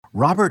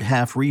Robert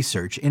Half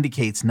research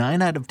indicates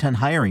 9 out of 10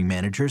 hiring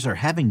managers are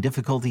having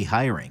difficulty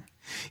hiring.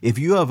 If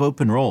you have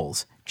open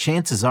roles,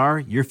 chances are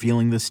you're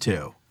feeling this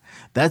too.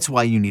 That's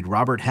why you need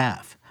Robert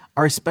Half.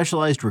 Our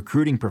specialized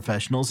recruiting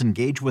professionals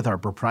engage with our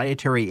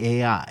proprietary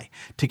AI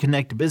to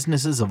connect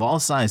businesses of all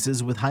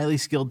sizes with highly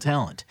skilled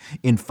talent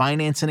in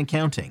finance and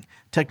accounting,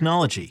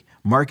 technology,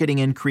 marketing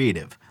and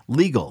creative,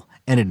 legal,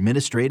 and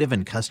administrative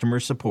and customer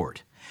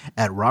support.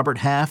 At Robert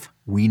Half,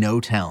 we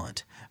know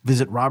talent.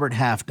 Visit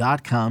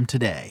roberthalf.com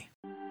today.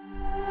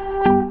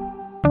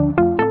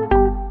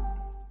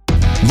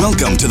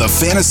 Welcome to the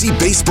Fantasy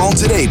Baseball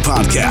Today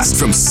podcast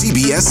from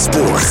CBS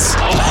Sports.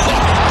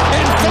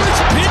 And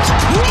first pitch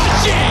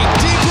crushing!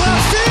 Deep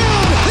left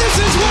field! This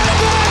is way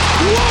back!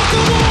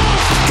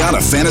 Walk-a-walk! Got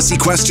a fantasy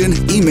question?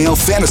 Email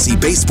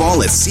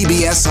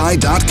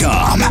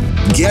fantasybaseball@cbsi.com.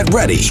 Get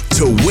ready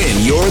to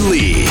win your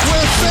league.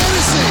 Where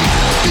fantasy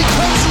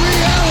becomes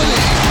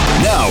reality.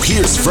 Now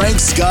here's Frank,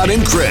 Scott,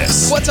 and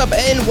Chris. What's up,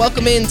 and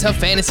welcome into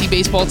Fantasy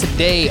Baseball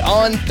Today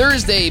on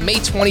Thursday, May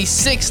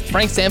 26th.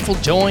 Frank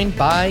Stanfield joined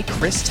by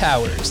Chris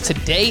Towers.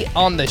 Today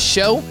on the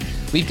show,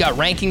 we've got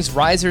rankings,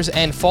 risers,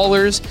 and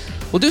fallers.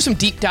 We'll do some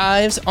deep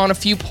dives on a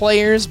few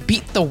players,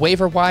 beat the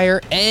waiver wire,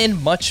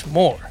 and much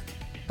more.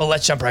 But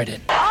let's jump right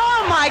in.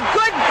 Oh my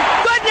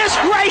goodness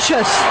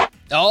gracious!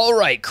 All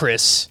right,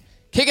 Chris.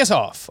 Kick us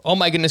off. Oh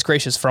my goodness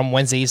gracious, from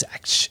Wednesday's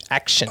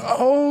action.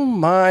 Oh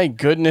my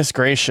goodness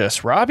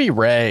gracious. Robbie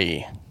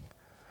Ray,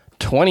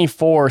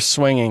 24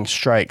 swinging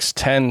strikes,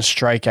 10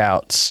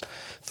 strikeouts.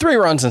 3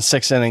 runs in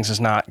 6 innings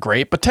is not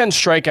great, but 10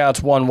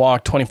 strikeouts, 1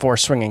 walk, 24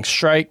 swinging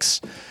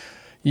strikes.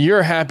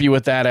 You're happy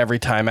with that every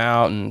time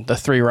out, and the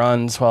 3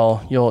 runs,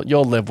 well,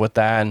 you'll live with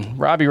that. And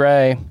Robbie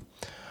Ray,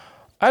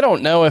 I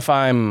don't know if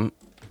I'm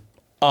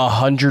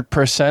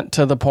 100%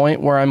 to the point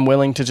where I'm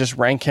willing to just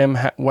rank him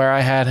where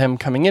I had him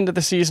coming into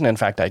the season. In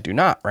fact, I do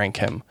not rank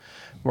him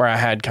where I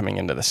had coming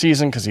into the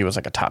season because he was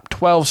like a top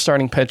 12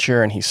 starting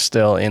pitcher, and he's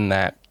still in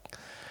that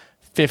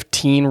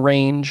 15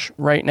 range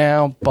right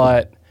now.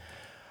 But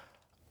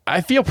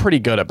I feel pretty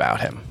good about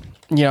him.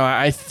 You know,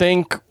 I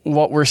think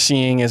what we're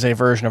seeing is a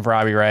version of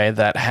Robbie Ray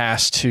that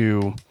has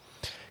to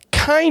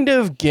kind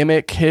of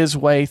gimmick his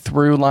way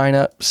through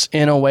lineups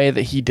in a way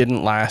that he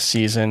didn't last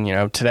season. You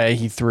know, today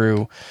he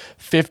threw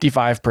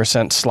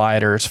 55%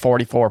 sliders,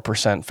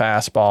 44%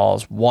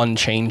 fastballs, 1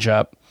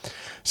 changeup.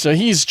 So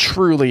he's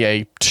truly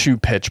a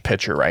 2-pitch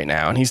pitcher right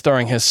now, and he's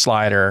throwing his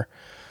slider.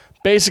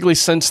 Basically,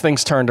 since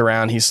things turned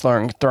around, he's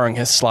throwing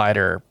his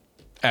slider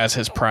as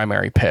his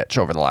primary pitch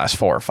over the last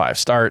 4 or 5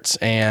 starts,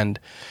 and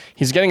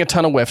he's getting a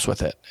ton of whiffs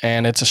with it.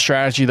 And it's a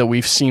strategy that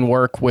we've seen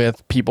work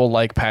with people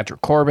like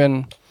Patrick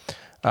Corbin.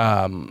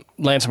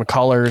 Lance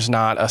McCullers,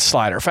 not a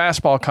slider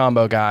fastball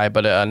combo guy,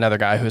 but another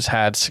guy who's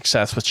had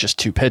success with just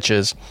 2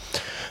 pitches.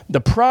 The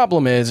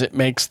problem is it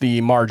makes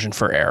the margin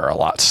for error a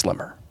lot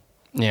slimmer.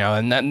 You know,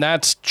 and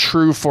that's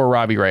true for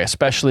Robbie Ray,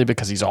 especially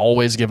because he's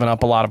always given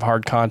up a lot of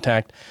hard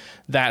contact.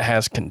 That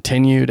has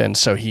continued, and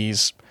so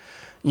he's,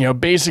 you know,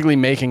 basically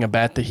making a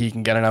bet that he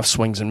can get enough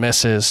swings and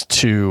misses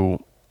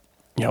to,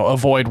 you know,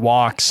 avoid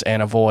walks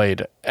and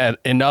avoid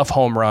enough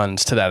home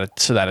runs so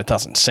that it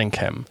doesn't sink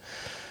him.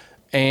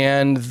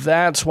 And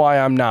that's why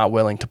I'm not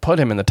willing to put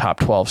him in the top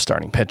 12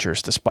 starting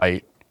pitchers,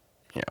 despite,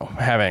 you know,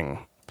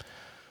 having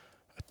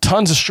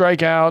tons of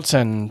strikeouts.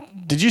 And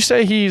did you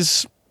say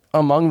he's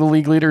among the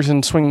league leaders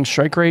in swinging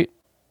strike rate?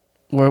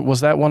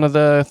 Was that one of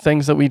the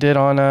things that we did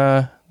on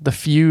the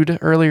feud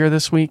earlier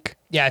this week?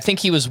 Yeah, I think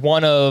he was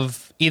one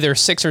of either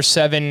 6 or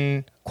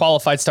 7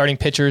 qualified starting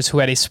pitchers who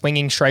had a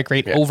swinging strike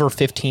rate over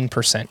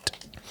 15%.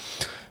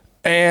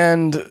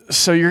 And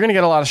so you're going to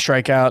get a lot of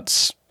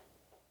strikeouts.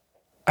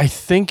 I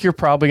think you're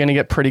probably going to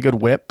get pretty good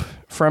whip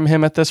from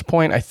him at this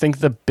point. I think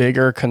the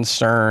bigger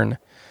concern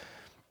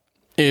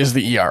is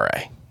the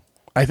ERA.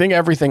 I think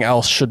everything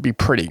else should be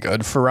pretty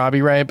good for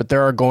Robbie Ray, but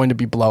there are going to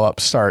be blow-up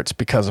starts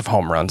because of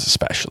home runs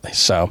especially.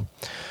 So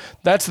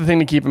that's the thing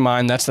to keep in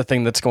mind. That's the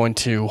thing that's going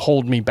to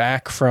hold me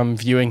back from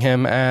viewing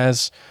him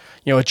as,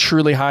 you know, a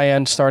truly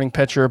high-end starting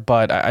pitcher,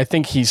 but I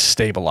think he's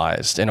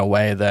stabilized in a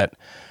way that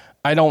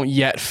I don't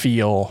yet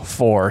feel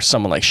for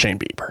someone like Shane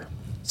Bieber.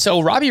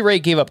 So Robbie Ray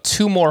gave up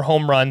 2 more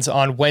home runs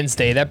on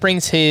Wednesday. That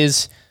brings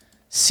his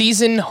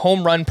season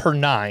home run per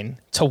 9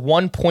 to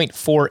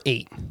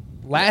 1.48.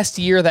 Last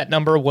year, that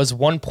number was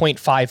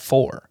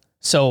 1.54.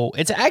 So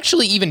it's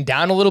actually even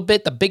down a little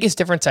bit. The biggest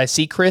difference I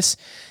see, Chris,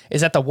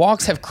 is that the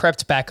walks have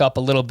crept back up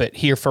a little bit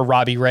here for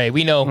Robbie Ray.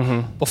 We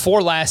know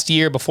before last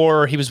year,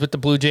 before he was with the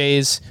Blue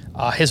Jays,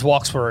 his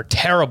walks were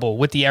terrible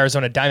with the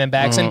Arizona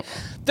Diamondbacks. And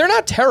they're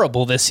not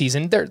terrible this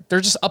season. They're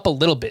just up a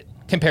little bit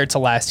compared to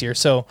last year.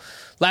 So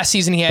last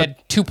season, he had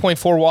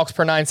 2.4 walks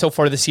per 9. So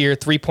far this year,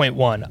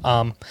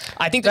 3.1.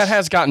 I think that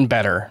has gotten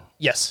better.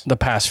 Yes. The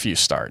past few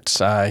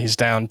starts. He's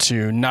down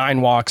to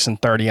 9 walks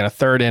and 30 and a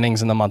third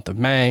innings in the month of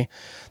May.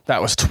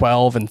 That was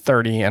 12 and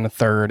 30 and a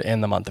third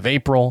in the month of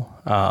April.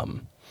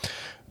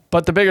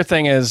 But the bigger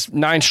thing is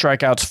 9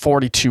 strikeouts,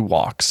 42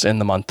 walks in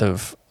the month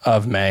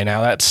of May.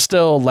 Now, that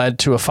still led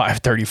to a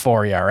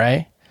 5.34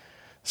 ERA.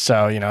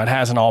 So, it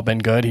hasn't all been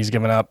good. He's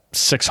given up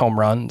 6 home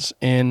runs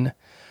in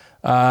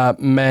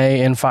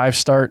May in 5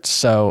 starts.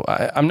 So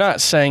I'm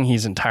not saying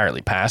he's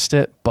entirely past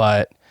it,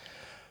 but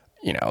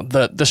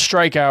the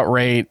strikeout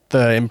rate,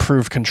 the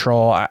improved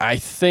control, I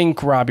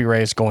think Robbie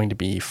Ray is going to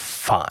be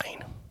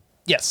fine.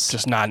 Yes.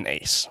 Just not an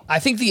ace. I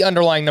think the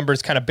underlying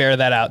numbers kind of bear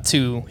that out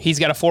too. He's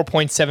got a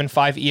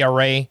 4.75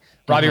 ERA.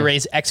 Robbie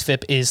Ray's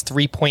xFIP is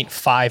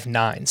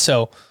 3.59.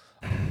 So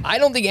I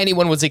don't think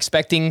anyone was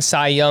expecting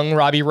Cy Young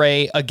Robbie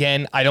Ray.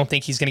 Again, I don't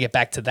think he's going to get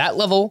back to that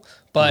level,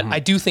 but I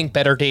do think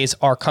better days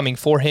are coming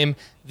for him.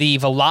 The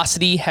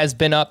velocity has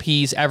been up.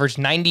 He's averaged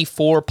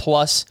 94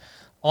 plus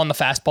on the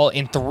fastball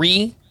in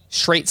 3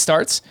 straight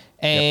starts,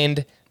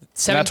 and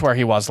that's where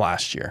he was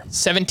last year.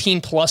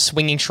 17 plus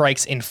swinging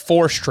strikes in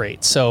 4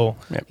 straight. So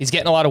he's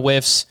getting a lot of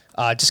whiffs.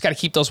 Just got to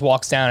keep those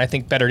walks down. I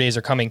think better days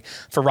are coming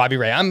for Robbie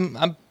Ray.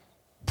 I'm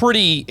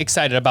pretty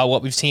excited about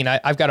what we've seen.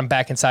 I've got him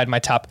back inside my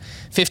top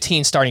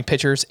 15 starting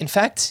pitchers. In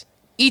fact,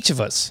 each of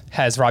us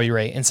has Robbie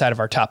Ray inside of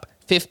our top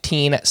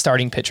 15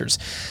 starting pitchers.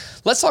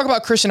 Let's talk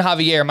about Christian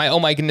Javier, my oh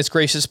my goodness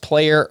gracious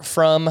player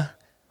from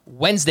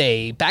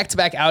Wednesday.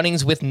 Back-to-back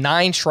outings with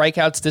 9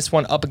 strikeouts. This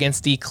one up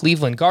against the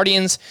Cleveland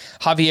Guardians.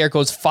 Javier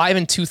goes 5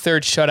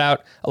 2/3 shutout,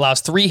 allows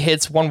 3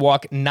 hits, 1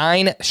 walk,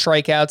 9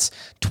 strikeouts,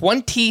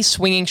 20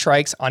 swinging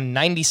strikes on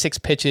 96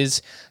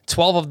 pitches,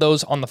 12 of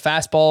those on the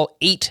fastball,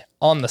 8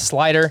 on the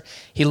slider.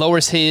 He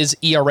lowers his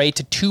ERA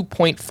to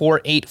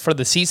 2.48 for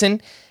the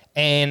season.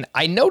 And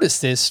I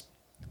noticed this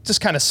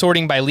just kind of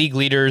sorting by league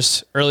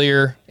leaders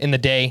earlier in the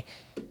day.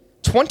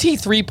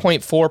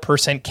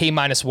 23.4%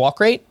 K- walk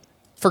rate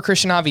for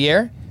Christian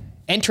Javier.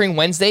 Entering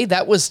Wednesday,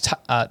 that was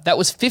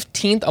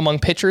 15th among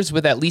pitchers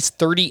with at least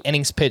 30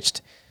 innings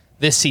pitched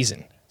this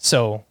season.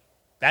 So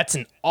that's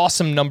an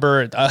awesome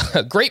number,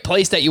 a great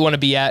place that you want to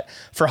be at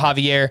for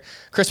Javier.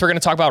 Chris, we're going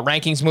to talk about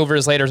rankings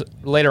movers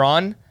later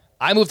on.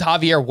 I moved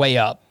Javier way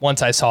up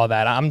once I saw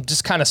that. I'm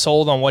just kind of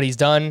sold on what he's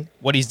done,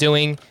 what he's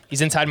doing.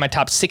 He's inside my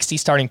top 60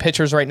 starting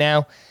pitchers right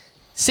now.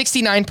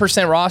 69%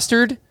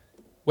 rostered.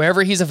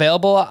 Wherever he's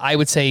available, I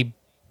would say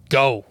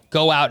go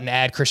out and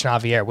add Christian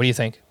Javier. What do you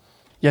think?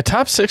 Yeah,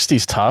 top 60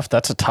 is tough.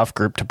 That's a tough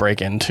group to break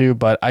into,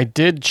 but I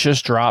did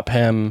just drop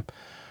him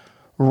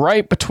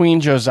right between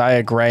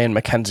Josiah Gray and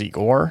Mackenzie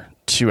Gore,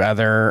 2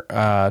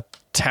 other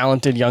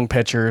talented young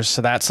pitchers.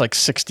 So that's like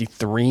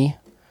 63.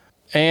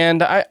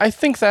 And I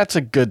think that's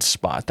a good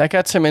spot. That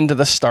gets him into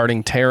the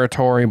starting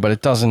territory, but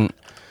it doesn't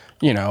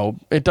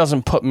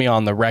put me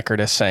on the record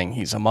as saying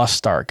he's a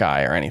must-start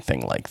guy or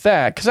anything like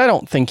that, because I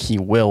don't think he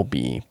will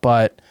be.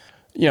 But,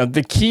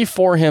 the key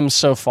for him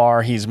so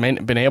far, he's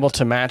been able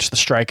to match the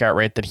strikeout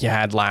rate that he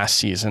had last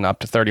season up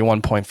to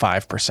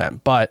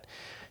 31.5%, but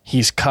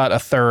he's cut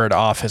 1/3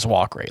 off his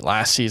walk rate.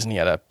 Last season, he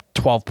had a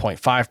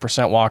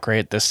 12.5% walk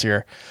rate. This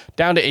year,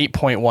 down to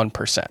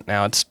 8.1%.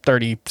 Now, it's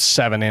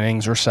 37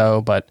 innings or so,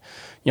 but,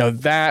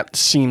 that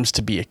seems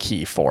to be a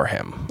key for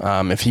him.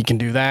 If he can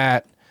do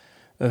that,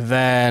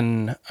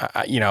 then,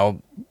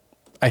 I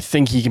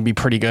think he can be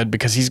pretty good,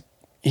 because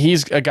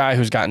he's a guy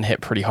who's gotten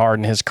hit pretty hard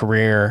in his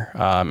career,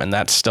 and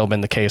that's still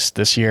been the case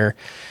this year.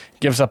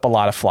 Gives up a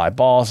lot of fly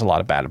balls, a lot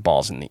of batted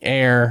balls in the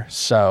air.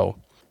 So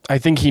I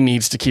think he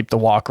needs to keep the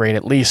walk rate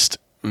at least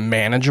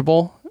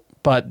manageable.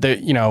 But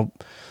the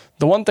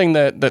one thing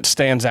that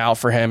stands out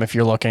for him, if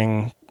you're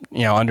looking,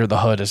 under the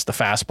hood, is the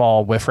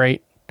fastball whiff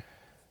rate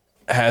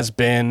has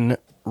been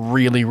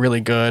really,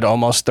 really good,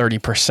 almost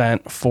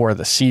 30% for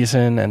the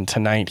season. And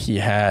tonight he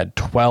had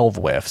 12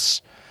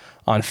 whiffs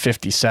on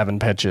 57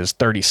 pitches,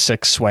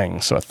 36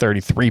 swings, so a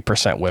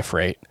 33% whiff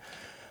rate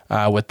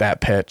with that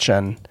pitch.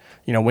 And,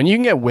 when you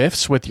can get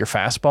whiffs with your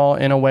fastball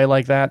in a way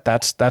like that,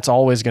 that's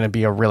always going to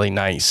be a really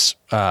nice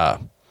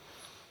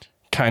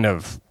kind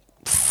of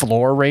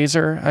floor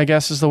raiser, I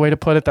guess is the way to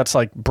put it. That's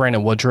like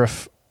Brandon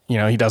Woodruff.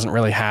 He doesn't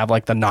really have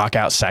like the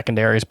knockout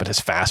secondaries, but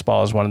his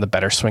fastball is one of the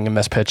better swing and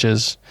miss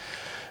pitches.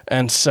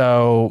 And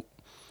so,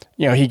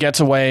 he gets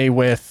away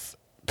with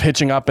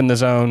pitching up in the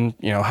zone.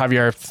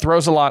 Javier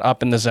throws a lot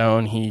up in the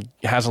zone. He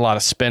has a lot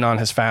of spin on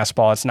his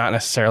fastball. It's not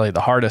necessarily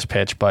the hardest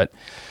pitch, but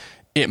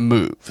it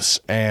moves.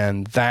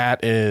 And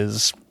that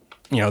is,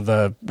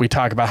 we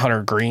talk about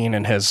Hunter Green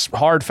and his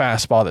hard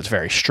fastball that's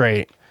very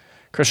straight.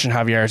 Christian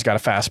Javier's got a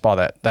fastball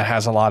that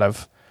has a lot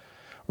of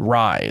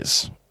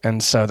rise.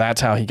 And so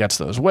that's how he gets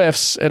those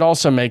whiffs. It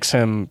also makes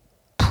him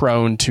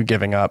prone to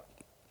giving up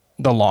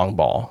the long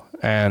ball.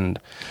 And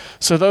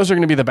so those are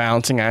going to be the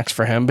balancing acts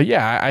for him. But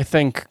yeah, I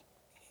think,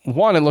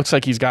 one, it looks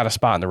like he's got a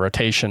spot in the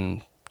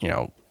rotation,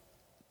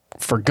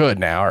 for good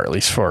now, or at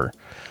least for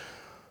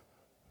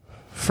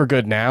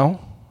good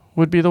now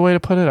would be the way to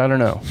put it. I don't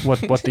know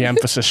what the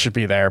emphasis should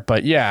be there.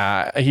 But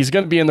yeah, he's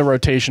going to be in the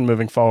rotation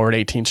moving forward.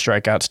 18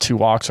 strikeouts, 2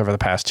 walks over the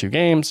past 2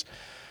 games.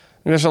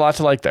 There's a lot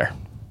to like there.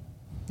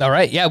 All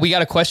right. Yeah, we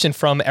got a question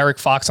from Eric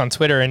Fox on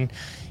Twitter, and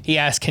he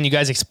asked, can you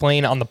guys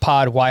explain on the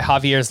pod why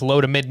Javier's low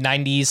to mid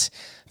 90s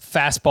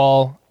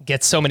fastball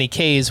gets so many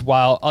Ks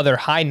while other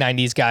high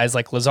 90s guys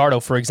like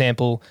Luzardo, for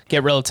example,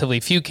 get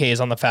relatively few Ks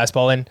on the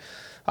fastball? And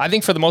I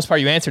think for the most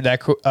part you answered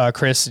that,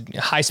 Chris.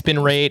 High spin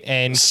rate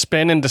and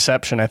spin and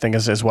deception, I think,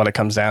 is what it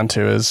comes down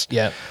to. Is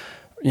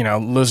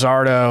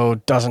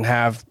Luzardo doesn't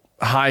have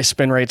high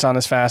spin rates on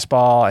his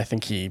fastball. I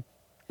think he,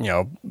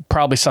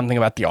 probably something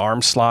about the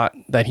arm slot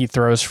that he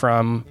throws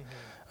from.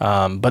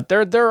 But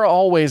there are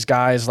always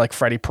guys like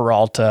Freddie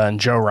Peralta and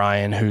Joe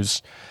Ryan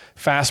whose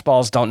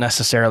fastballs don't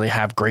necessarily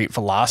have great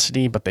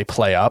velocity, but they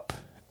play up.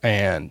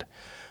 And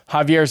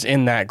Javier's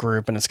in that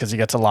group, and it's because he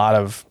gets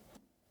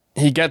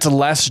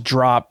less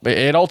drop.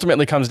 It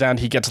ultimately comes down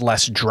to he gets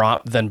less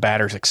drop than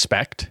batters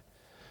expect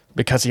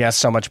because he has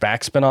so much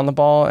backspin on the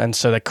ball, and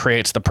so that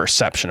creates the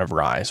perception of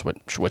rise,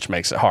 which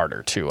makes it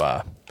harder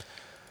to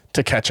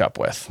catch up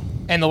with.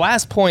 And the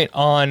last point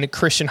on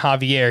Christian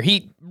Javier,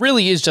 he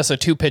really is just a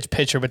 2-pitch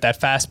pitcher with that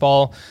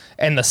fastball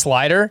and the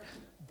slider.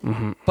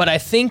 Mm-hmm. But I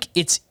think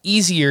it's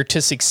easier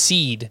to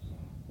succeed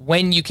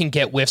when you can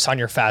get whiffs on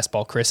your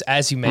fastball, Chris,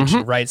 as you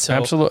mentioned, right? So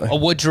absolutely. A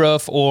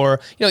Woodruff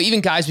or,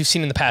 even guys we've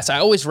seen in the past. I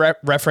always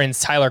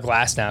reference Tyler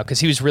Glasnow because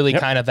he was really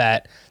kind of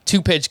that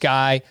 2-pitch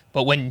guy.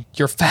 But when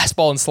your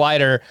fastball and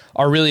slider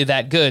are really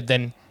that good,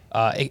 then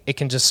it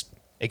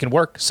can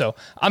work. So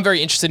I'm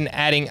very interested in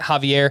adding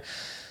Javier.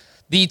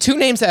 The two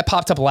names that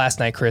popped up last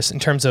night, Chris, in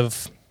terms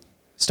of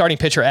starting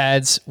pitcher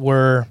ads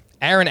were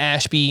Aaron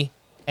Ashby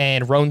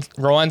and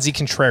Roansy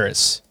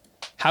Contreras.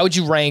 How would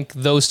you rank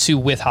those two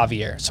with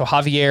Javier? So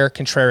Javier,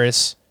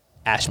 Contreras,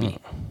 Ashby.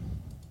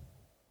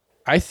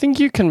 I think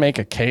you can make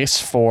a case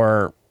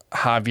for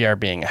Javier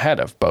being ahead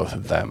of both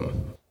of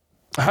them.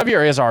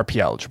 Javier is RP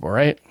eligible,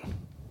 right?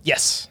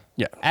 Yes.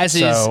 Yeah. As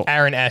is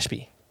Aaron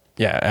Ashby.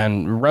 Yeah,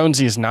 and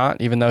Roansy is not,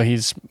 even though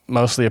he's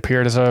mostly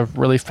appeared as a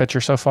relief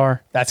pitcher so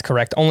far. That's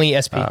correct. Only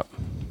SP.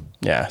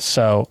 Yeah,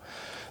 so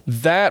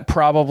that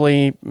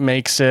probably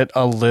makes it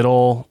a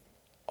little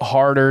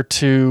harder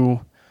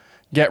to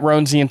get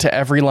Roansy into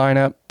every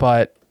lineup,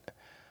 but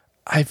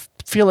I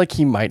feel like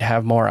he might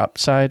have more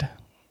upside.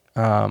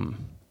 I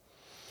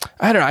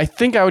don't know. I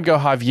think I would go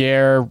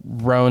Javier,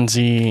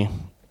 Roansy,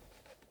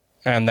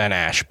 and then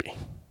Ashby.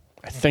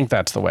 I think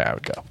that's the way I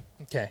would go.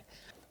 Okay.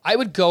 I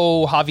would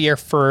go Javier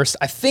first.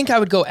 I think I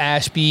would go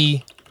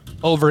Ashby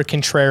over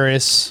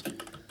Contreras.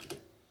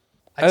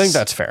 I think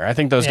that's fair. I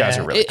think those guys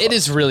are really close. It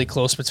is really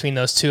close between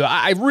those two.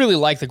 I really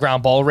like the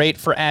ground ball rate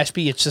for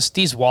Ashby. It's just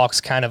these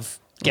walks kind of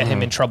get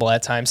him in trouble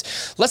at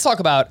times. Let's talk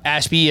about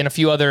Ashby and a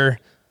few other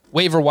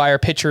waiver wire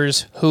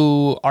pitchers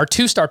who are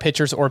 2-star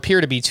pitchers or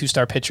appear to be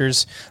 2-star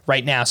pitchers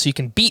right now, so you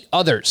can beat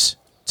others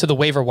to the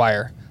waiver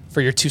wire for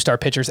your 2-star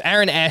pitchers.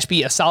 Aaron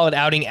Ashby, a solid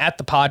outing at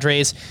the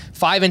Padres.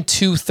 5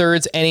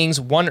 2/3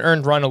 innings, 1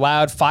 earned run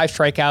allowed, 5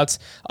 strikeouts.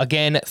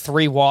 Again,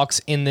 3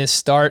 walks in this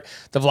start.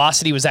 The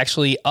velocity was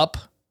actually up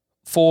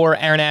for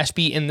Aaron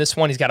Ashby in this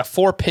one. He's got a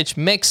 4-pitch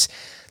mix.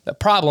 The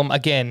problem,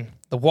 again,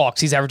 the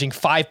walks. He's averaging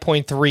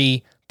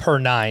 5.3 per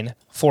 9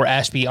 for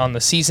Ashby on the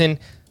season,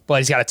 but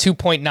he's got a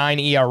 2.9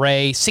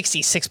 ERA,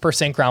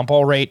 66% ground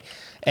ball rate,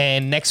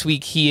 and next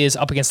week he is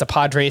up against the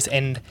Padres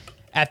and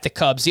at the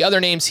Cubs. The other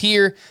names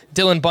here,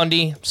 Dylan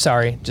Bundy,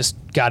 sorry, just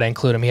got to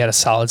include him. He had a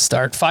solid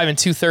start. 5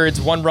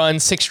 2/3, 1 run,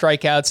 6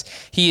 strikeouts.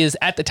 He is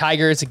at the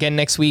Tigers again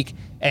next week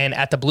and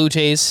at the Blue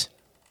Jays,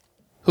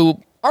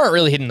 who aren't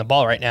really hitting the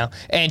ball right now.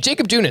 And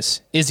Jacob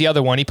Junis is the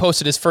other one. He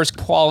posted his first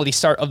quality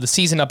start of the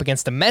season up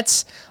against the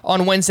Mets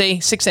on Wednesday.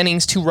 6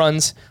 innings, 2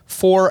 runs,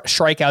 4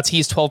 strikeouts.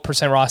 He's 12%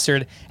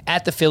 rostered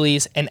at the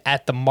Phillies and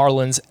at the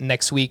Marlins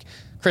next week.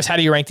 Chris, how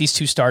do you rank these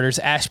 2 starters,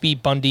 Ashby,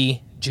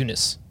 Bundy,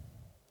 Junis?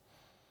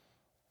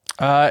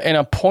 In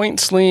a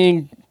points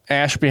league,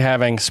 Ashby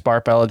having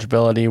SPARP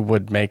eligibility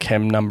would make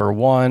him number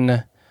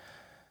 1.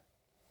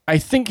 I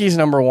think he's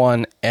number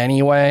 1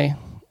 anyway.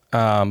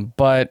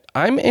 But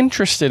I'm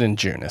interested in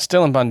Junis.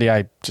 Dylan Bundy,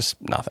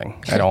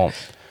 nothing.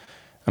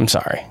 I'm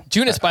sorry.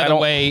 Junis, by the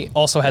way,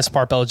 also has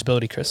SPARP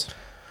eligibility, Chris.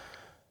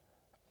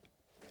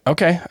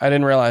 Okay, I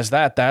didn't realize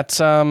that.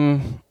 That's,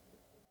 I'm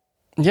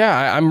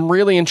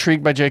really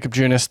intrigued by Jacob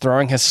Junis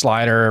throwing his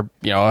slider,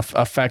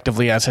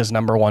 effectively as his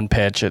number 1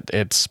 pitch.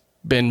 It's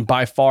been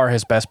by far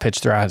his best pitch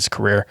throughout his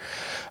career.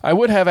 I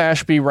would have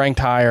Ashby ranked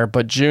higher,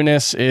 but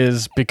Junis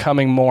is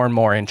becoming more and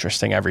more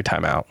interesting every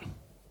time out.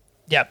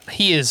 Yep,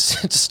 he is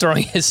just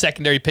throwing his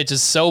secondary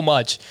pitches so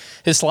much.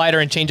 His slider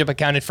and changeup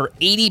accounted for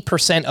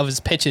 80% of his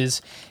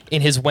pitches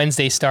in his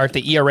Wednesday start.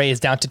 The ERA is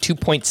down to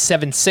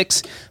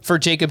 2.76 for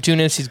Jacob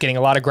Junis. He's getting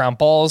a lot of ground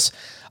balls.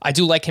 I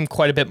do like him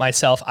quite a bit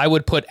myself. I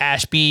would put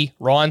Ashby,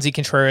 Roansy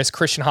Contreras,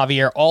 Christian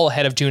Javier all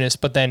ahead of Junis,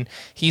 but then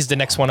he's the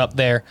next one up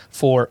there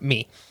for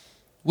me.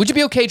 Would you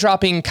be okay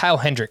dropping Kyle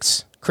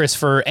Hendricks, Chris,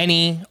 for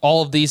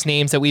all of these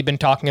names that we've been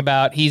talking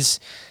about? He's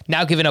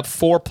now given up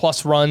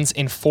 4+ runs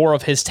in 4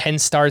 of his 10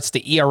 starts.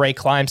 The ERA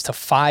climbs to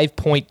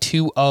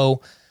 5.20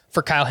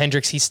 for Kyle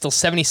Hendricks. He's still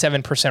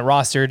 77%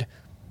 rostered.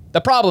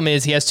 The problem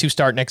is he has 2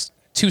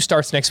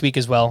 starts next week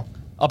as well,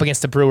 up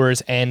against the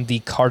Brewers and the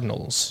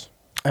Cardinals.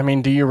 I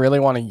mean, do you really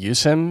want to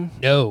use him?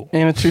 No.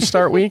 In a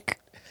 2-start week?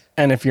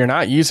 And if you're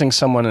not using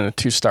someone in a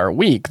 2-start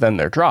week, then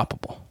they're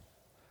droppable.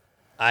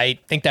 I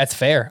think that's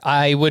fair.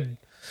 I would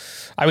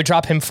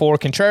drop him for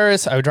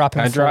Contreras. I would drop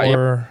him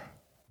for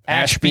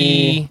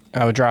Ashby.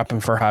 I would drop him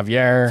for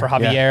Javier.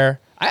 Yeah.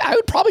 I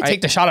would probably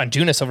take the shot on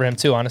Junis over him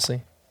too,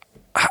 honestly.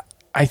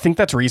 I think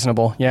that's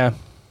reasonable, yeah.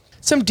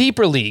 Some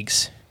deeper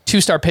leagues.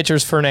 2-star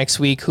pitchers for next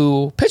week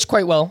who pitched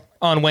quite well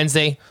on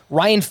Wednesday.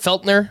 Ryan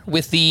Feltner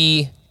with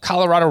the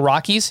Colorado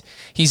Rockies.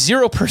 He's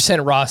 0%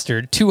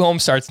 rostered. 2 home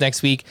starts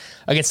next week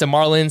against the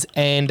Marlins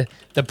and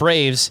the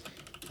Braves.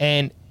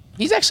 And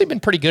he's actually been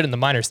pretty good in the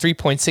minors.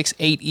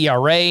 3.68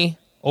 ERA,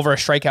 over a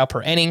strikeout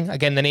per inning.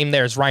 Again, the name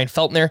there is Ryan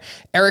Feltner.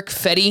 Eric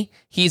Fetty,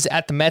 he's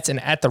at the Mets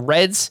and at the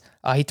Reds.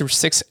 He threw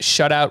 6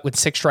 shutout with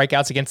 6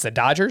 strikeouts against the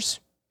Dodgers.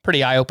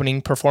 Pretty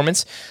eye-opening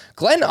performance.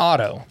 Glenn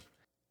Otto,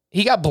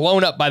 he got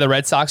blown up by the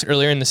Red Sox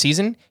earlier in the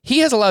season. He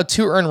has allowed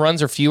 2 earned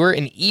runs or fewer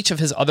in each of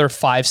his other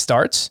 5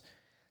 starts.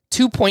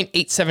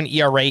 2.87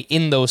 ERA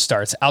in those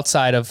starts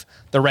outside of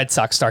the Red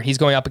Sox start. He's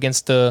going up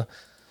against the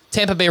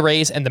Tampa Bay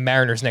Rays and the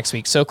Mariners next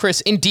week. So,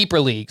 Chris, in deeper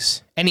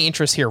leagues, any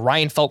interest here?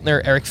 Ryan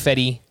Feltner, Eric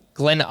Fetty,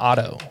 Glenn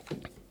Otto.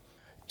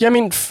 Yeah, I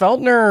mean,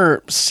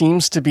 Feltner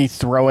seems to be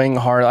throwing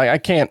hard. I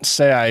can't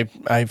say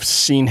I've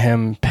seen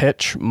him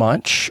pitch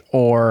much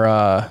or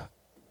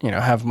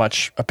have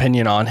much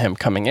opinion on him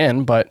coming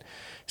in, but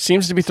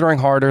seems to be throwing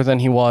harder than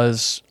he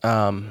was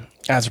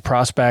as a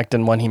prospect.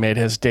 And when he made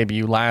his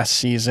debut last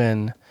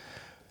season,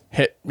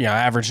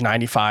 averaged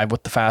 95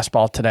 with the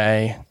fastball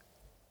today.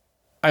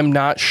 I'm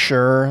not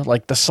sure.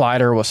 Like, the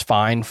slider was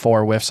fine,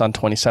 4 whiffs on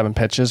 27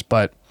 pitches,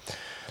 but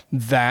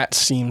that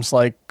seems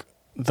like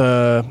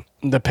the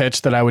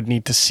pitch that I would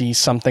need to see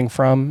something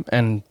from.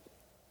 And,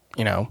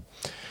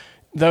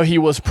 though he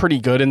was pretty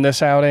good in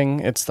this outing,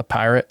 it's the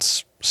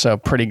Pirates, so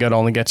pretty good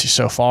only gets you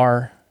so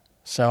far.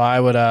 So I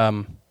would,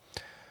 I'm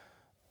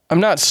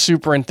not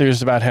super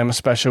enthused about him,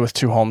 especially with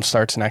 2 home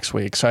starts next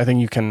week. So I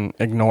think you can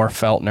ignore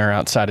Feltner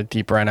outside of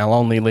deeper NL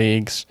only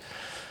leagues.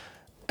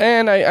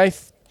 And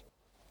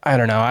I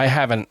don't know. I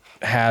haven't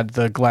had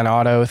the Glenn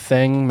Otto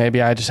thing.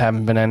 Maybe I just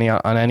haven't been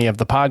on any of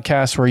the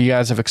podcasts where you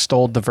guys have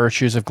extolled the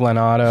virtues of Glenn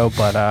Otto,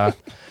 but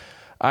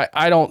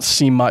I don't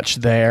see much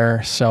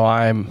there. So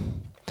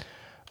I'm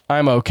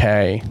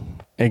okay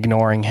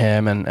ignoring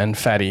him, and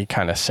Fetty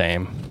kind of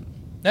same.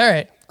 All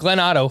right. Glenn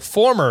Otto,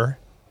 former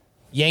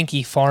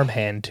Yankee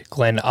farmhand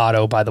Glenn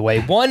Otto, by the way.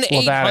 1-800.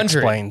 Well, that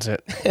explains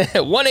it.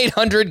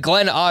 1-800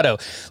 Glenn Otto.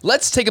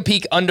 Let's take a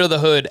peek under the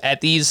hood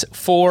at these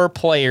 4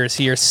 players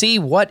here. See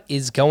what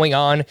is going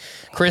on.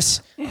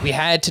 Chris, we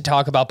had to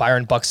talk about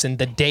Byron Buxton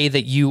the day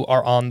that you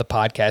are on the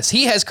podcast.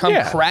 He has come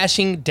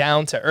crashing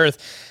down to earth.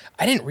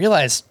 I didn't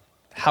realize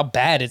how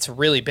bad it's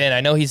really been. I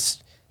know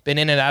he's been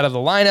in and out of the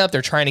lineup.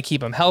 They're trying to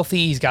keep him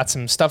healthy. He's got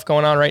some stuff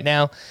going on right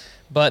now.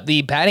 But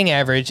the batting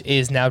average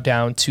is now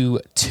down to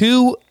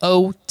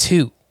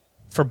 202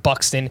 for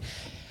Buxton.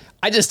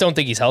 I just don't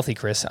think he's healthy,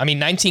 Chris. I mean,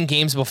 19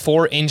 games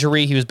before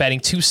injury, he was batting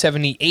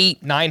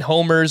 278, 9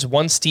 homers,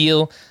 1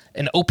 steal,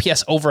 an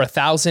OPS over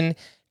 1,000.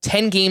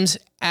 10 games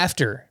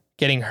after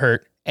getting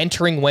hurt,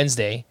 entering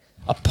Wednesday,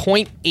 a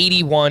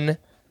 .81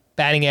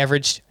 batting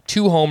average,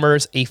 2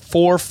 homers, a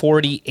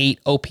 .448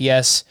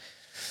 OPS.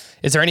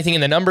 Is there anything in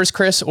the numbers,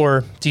 Chris,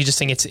 or do you just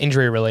think it's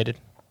injury related?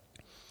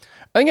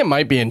 I think it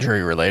might be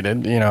injury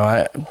related.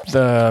 I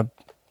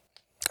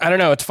don't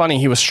know. It's funny.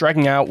 He was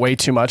striking out way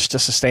too much to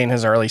sustain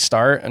his early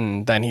start,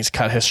 and then he's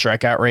cut his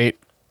strikeout rate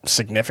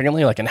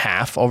significantly, like in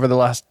half over the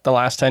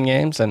last 10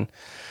 games, and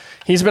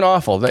he's been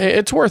awful.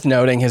 It's worth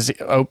noting his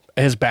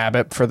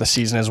BABIP for the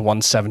season is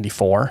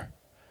 174.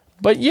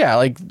 But yeah,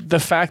 like the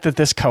fact that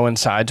this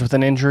coincides with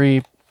an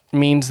injury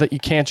means that you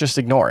can't just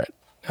ignore it,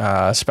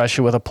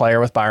 especially with a player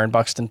with Byron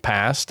Buxton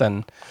past,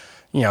 and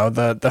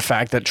the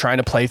fact that trying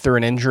to play through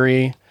an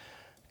injury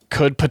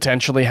could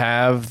potentially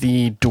have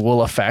the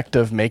dual effect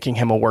of making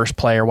him a worse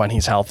player when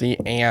he's healthy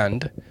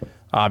and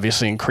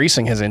obviously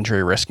increasing his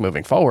injury risk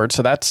moving forward.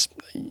 So that's,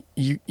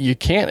 you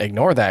can't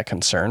ignore that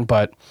concern,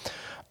 but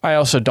I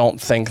also don't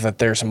think that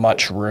there's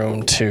much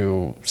room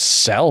to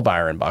sell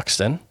Byron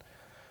Buxton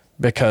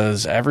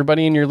because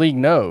everybody in your league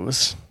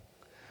knows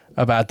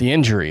about the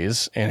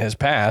injuries in his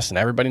past and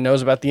everybody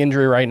knows about the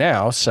injury right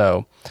now.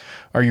 So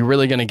are you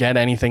really going to get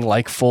anything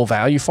like full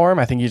value for him?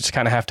 I think you just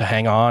kind of have to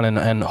hang on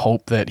and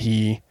hope that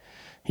he's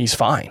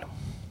fine.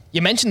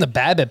 You mentioned the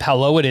BABIP, how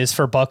low it is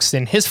for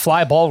Buxton. His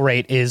fly ball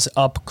rate is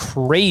up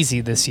crazy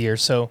this year.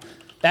 So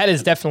that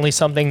is definitely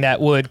something that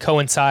would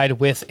coincide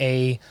with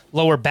a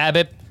lower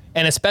BABIP.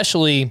 And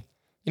especially,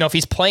 if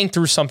he's playing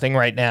through something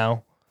right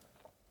now,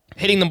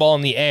 hitting the ball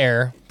in the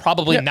air,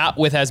 probably not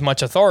with as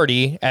much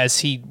authority as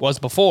he was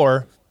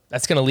before,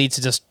 that's going to lead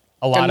to just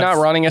a lot and not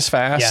running as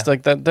fast.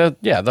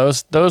 Yeah.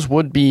 Those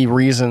would be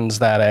reasons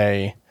that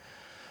a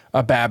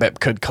BABIP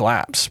could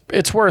collapse.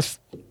 It's worth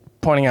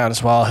pointing out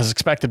as well, his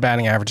expected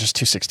batting average is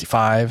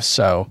 265.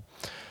 So,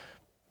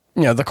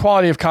 the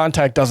quality of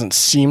contact doesn't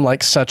seem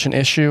like such an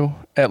issue,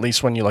 at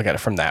least when you look at it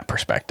from that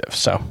perspective.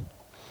 So,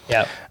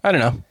 yeah, I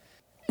don't know.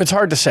 It's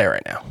hard to say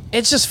right now.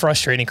 It's just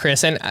frustrating,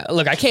 Chris. And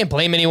look, I can't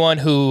blame anyone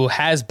who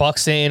has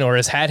Buxton or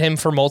has had him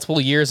for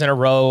multiple years in a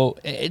row.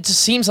 It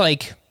just seems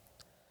like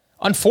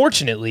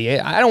unfortunately,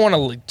 I don't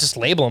want to just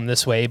label him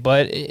this way,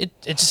 but it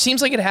just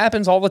seems like it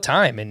happens all the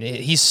time. And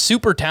he's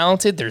super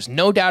talented. There's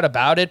no doubt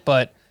about it,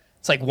 but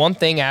it's like one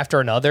thing after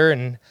another.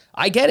 And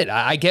I get it.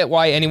 I get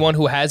why anyone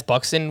who has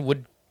Buxton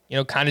would,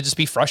 kind of just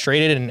be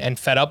frustrated and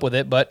fed up with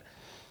it. But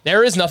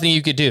there is nothing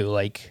you could do.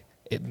 Like,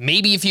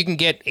 maybe if you can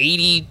get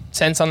 80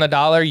 cents on the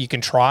dollar, you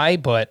can try,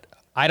 but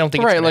I don't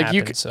think it's going to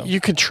happen. You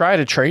could try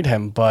to trade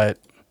him, but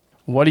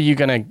what are you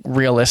going to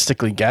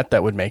realistically get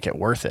that would make it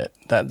worth it?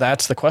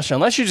 That's the question.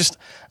 Unless you just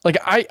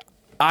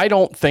I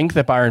don't think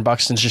that Byron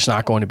Buxton's just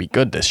not going to be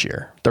good this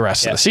year, the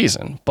rest of the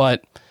season,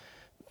 but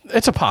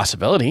it's a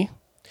possibility.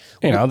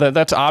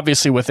 That's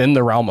obviously within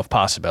the realm of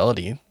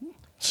possibility.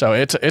 So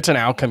it's an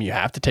outcome you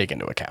have to take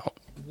into account.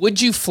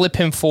 Would you flip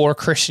him for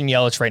Christian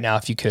Yelich right now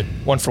if you could,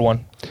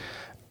 1-for-1?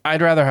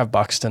 I'd rather have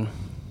Buxton.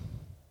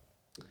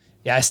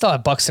 Yeah, I still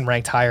have Buxton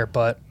ranked higher,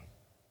 but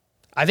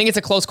I think it's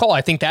a close call.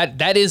 I think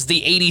that is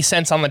the 80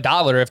 cents on the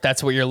dollar if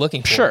that's what you're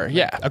looking for. Sure,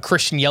 yeah. A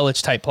Christian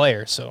Yelich type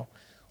player. So,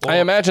 I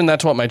imagine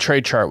that's what my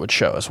trade chart would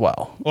show as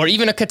well. Or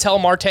even a Ketel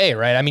Marte,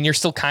 right? I mean, you're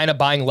still kind of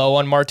buying low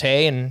on Marte,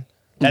 and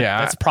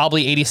that's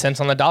probably 80 cents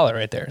on the dollar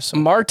right there. So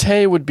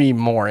Marte would be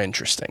more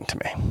interesting to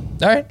me.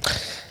 All right.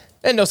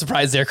 And no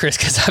surprise there, Chris,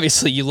 because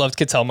obviously you loved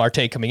Ketel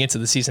Marte coming into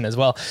the season as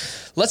well.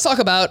 Let's talk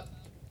about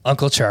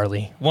Uncle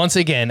Charlie. Once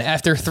again,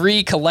 after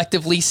 3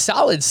 collectively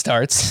solid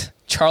starts,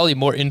 Charlie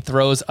Morton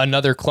throws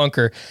another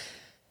clunker.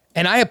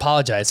 And I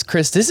apologize,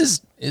 Chris.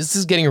 This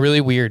is getting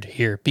really weird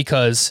here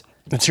because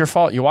it's your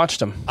fault. You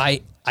watched him.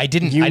 I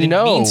didn't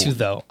mean to,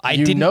 though. I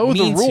didn't know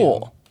the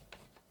rule.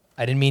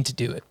 I didn't mean to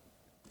do it.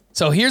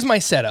 So here's my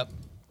setup.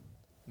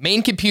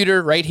 Main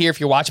computer right here. If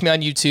you're watching me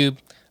on YouTube,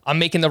 I'm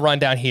making the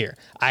rundown here.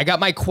 I got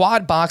my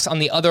quad box on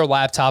the other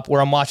laptop where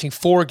I'm watching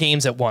 4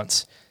 games at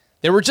once.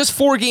 There were just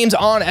 4 games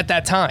on at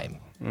that time.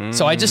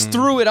 So I just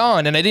threw it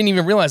on, and I didn't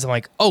even realize. I'm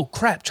like, oh,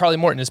 crap, Charlie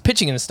Morton is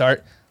pitching in the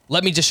start.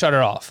 Let me just shut it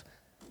off.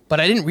 But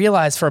I didn't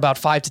realize for about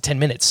 5 to 10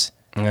 minutes.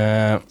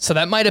 So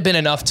that might have been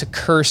enough to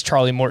curse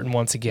Charlie Morton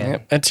once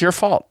again. It's your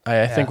fault.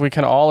 I think we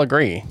can all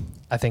agree.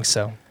 I think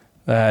so.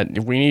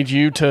 That we need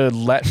you to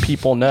let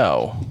people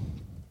know.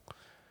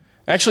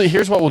 Actually,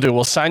 here's what we'll do.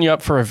 We'll sign you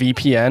up for a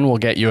VPN. We'll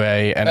get you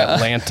an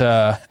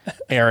Atlanta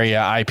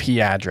area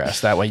IP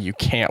address. That way you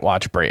can't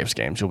watch Braves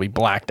games. You'll be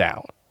blacked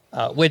out.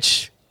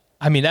 Which,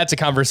 I mean, that's a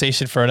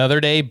conversation for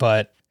another day,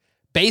 but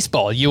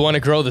baseball, you want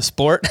to grow the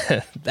sport?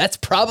 That's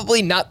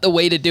probably not the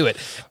way to do it.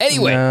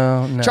 Anyway,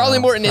 Charlie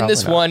Morton in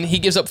this one, he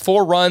gives up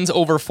 4 runs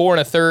over 4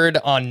 1/3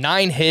 on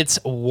 9 hits,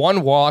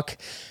 1 walk.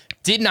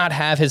 Did not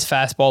have his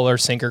fastball or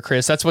sinker,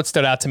 Chris. That's what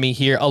stood out to me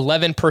here.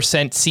 11%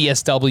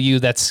 CSW,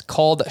 that's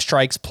called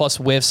strikes plus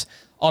whiffs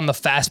on the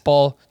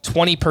fastball,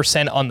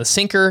 20% on the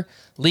sinker.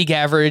 League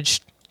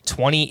average,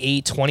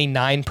 28,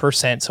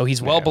 29%. So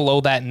he's well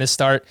below that in this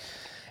start.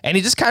 And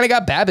he just kind of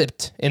got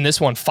BABIP'd in this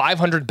one.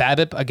 500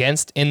 BABIP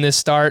against in this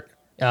start.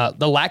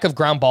 The lack of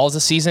ground balls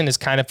this season is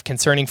kind of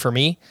concerning for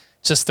me.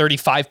 It's just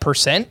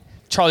 35%.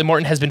 Charlie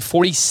Morton has been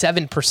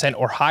 47%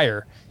 or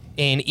higher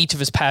in each of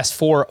his past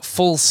 4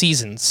 full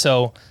seasons.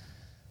 So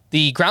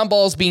the ground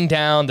balls being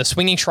down, the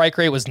swinging strike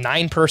rate was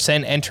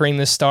 9% entering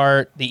this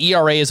start. The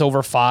ERA is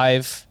over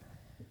 5.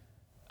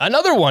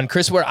 Another one,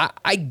 Chris, where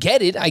I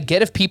get it. I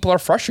get if people are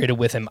frustrated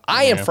with him.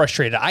 I am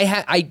frustrated.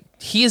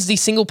 He is the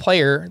single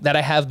player that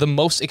I have the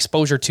most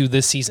exposure to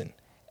this season.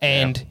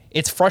 And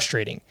it's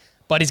frustrating.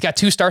 But he's got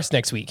 2 starts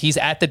next week. He's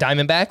at the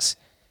Diamondbacks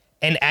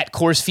and at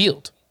Coors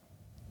Field.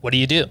 What do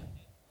you do?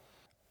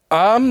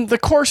 The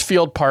Coors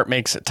Field part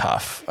makes it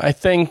tough. I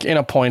think in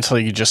a points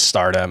league, you just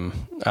start him.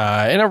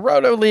 In a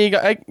roto league,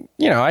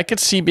 I could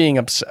see being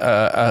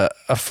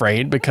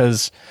afraid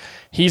because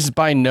he's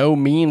by no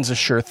means a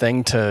sure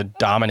thing to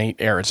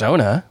dominate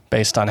Arizona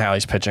based on how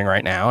he's pitching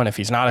right now. And if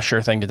he's not a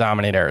sure thing to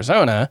dominate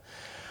Arizona,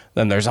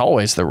 then there's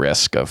always the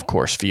risk of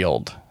Coors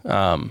Field.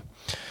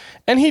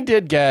 And he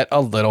did get a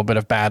little bit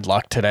of bad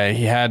luck today.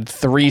 He had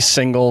 3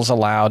 singles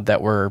allowed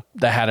that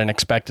had an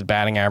expected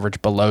batting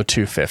average below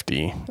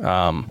 250.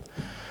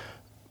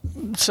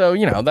 So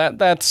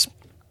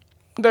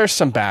there's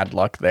some bad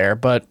luck there,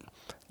 but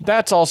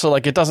that's also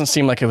it doesn't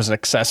seem like it was an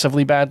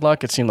excessively bad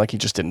luck. It seemed like he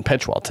just didn't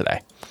pitch well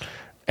today.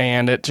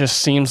 And it just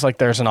seems like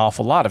there's an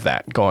awful lot of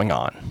that going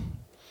on.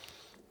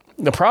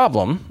 The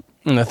problem,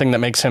 and the thing that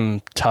makes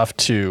him tough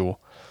to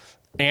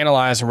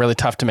analyze and really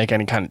tough to make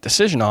any kind of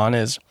decision on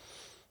is,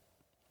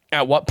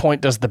 at what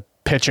point does the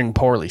pitching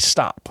poorly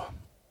stop?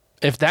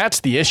 If that's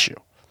the issue,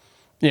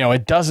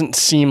 it doesn't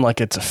seem like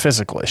it's a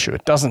physical issue.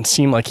 It doesn't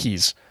seem like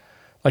his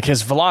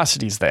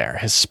velocity's there.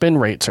 His spin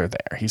rates are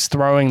there. He's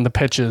throwing the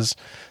pitches.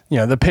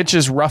 The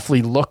pitches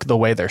roughly look the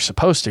way they're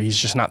supposed to. He's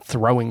just not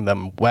throwing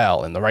them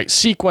well in the right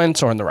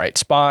sequence or in the right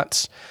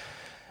spots.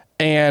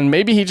 And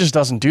maybe he just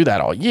doesn't do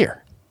that all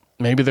year.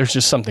 Maybe there's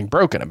just something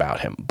broken about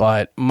him.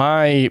 But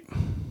my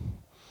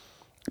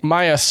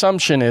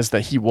assumption is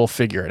that he will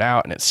figure it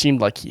out, and it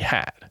seemed like he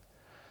had.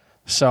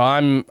 So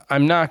I'm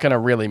not going to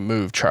really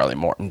move Charlie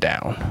Morton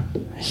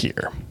down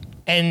here.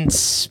 And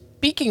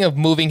speaking of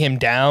moving him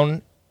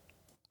down,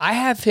 I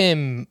have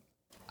him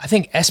I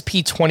think,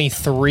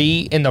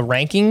 SP23 in the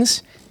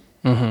rankings.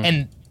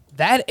 And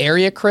that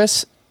area,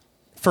 Chris,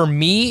 for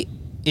me,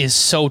 is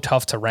so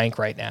tough to rank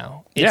right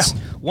now.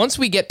 Once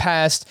we get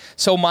past,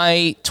 so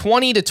my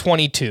 20 to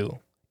 22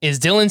 is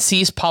Dylan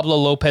Cease, Pablo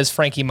Lopez,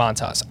 Frankie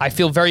Montas. I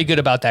feel very good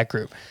about that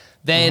group.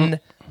 Then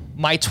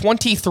my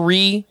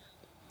 23,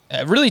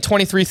 really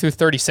 23 through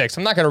 36,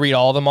 I'm not going to read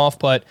all of them off,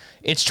 but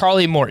it's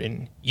Charlie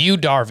Morton, Yu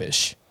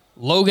Darvish,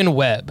 Logan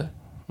Webb,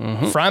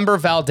 Framber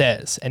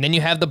Valdez, and then you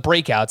have the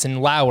breakouts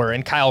in Lauer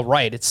and Kyle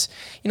Wright. It's,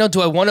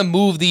 do I want to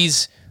move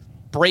these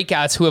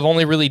breakouts who have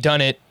only really done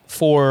it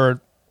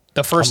for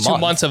the first 2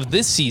 months of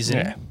this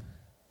season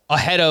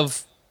ahead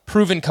of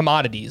proven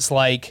commodities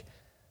like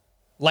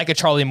a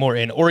Charlie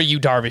Morton or a Yu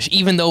Darvish,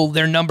 even though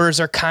their numbers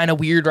are kind of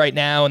weird right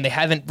now and they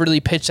haven't really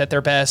pitched at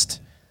their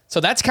best. So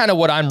that's kind of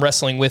what I'm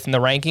wrestling with in the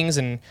rankings.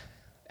 And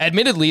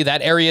admittedly,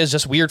 that area is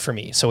just weird for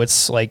me. So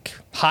it's like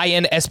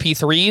high-end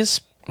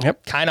SP3s,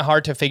 kind of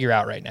hard to figure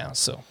out right now.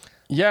 So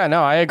yeah,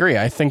 no, I agree.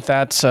 I think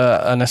that's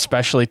an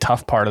especially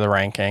tough part of the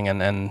ranking.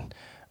 And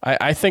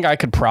I think I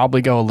could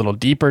probably go a little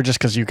deeper just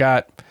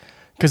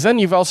because then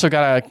you've also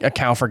got to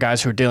account for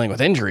guys who are dealing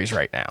with injuries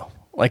right now,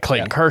 like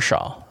Clayton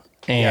Kershaw.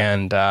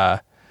 And,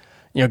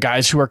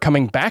 guys who are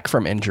coming back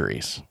from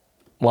injuries,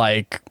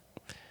 like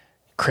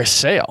Chris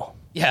Sale.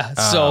 Yeah,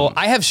 so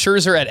I have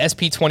Scherzer at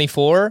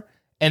SP24,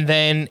 and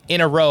then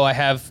in a row I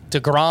have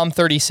DeGrom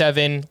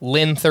 37,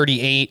 Lynn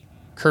 38,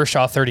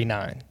 Kershaw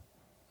 39.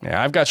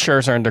 Yeah, I've got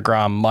Scherzer and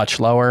DeGrom much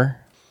lower,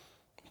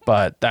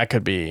 but that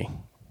could be,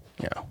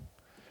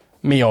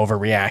 me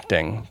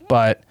overreacting.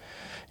 But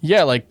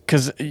yeah,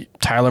 because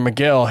Tyler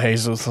McGill,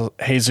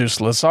 Jesus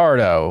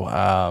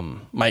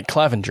Luzardo, Mike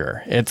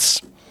Clevenger,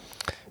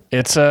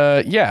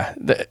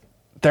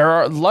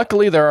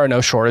 luckily there are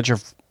no shortage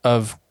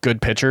of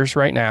good pitchers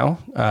right now.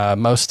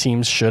 Most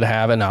teams should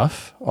have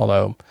enough,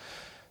 although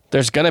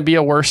there's going to be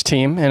a worse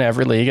team in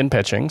every league in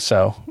pitching.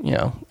 So,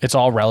 it's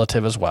all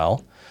relative as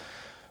well.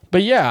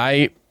 But yeah,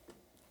 I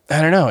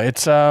don't know.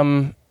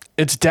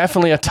 It's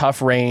definitely a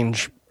tough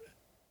range.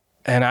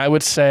 And I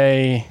would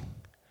say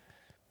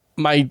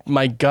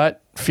my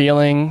gut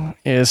feeling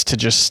is to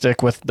just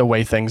stick with the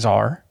way things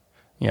are.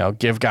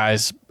 Give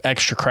guys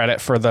extra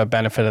credit for the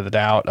benefit of the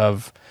doubt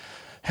of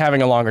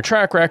having a longer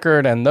track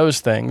record and those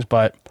things.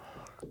 But,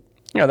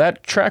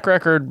 that track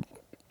record,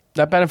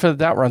 that benefit of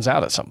the doubt runs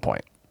out at some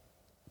point.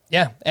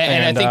 Yeah.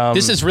 And I think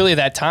this is really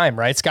that time,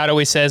 right? Scott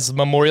always says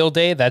Memorial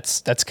Day.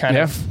 That's kind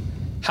of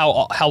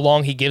how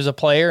long he gives a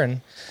player.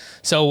 And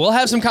so we'll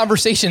have some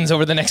conversations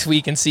over the next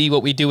week and see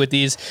what we do with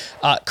these.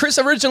 Chris,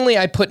 originally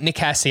I put Nick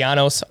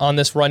Castellanos on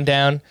this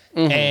rundown,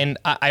 and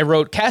I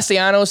wrote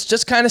Castellanos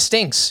just kind of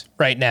stinks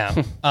right now.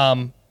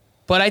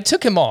 But I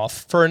took him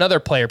off for another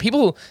player.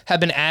 People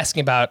have been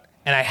asking about,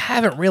 and I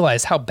haven't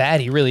realized how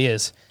bad he really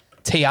is.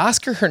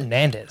 Teoscar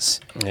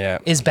Hernandez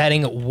is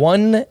batting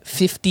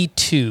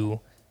 152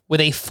 with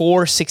a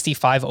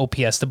 465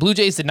 OPS. The Blue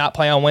Jays did not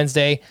play on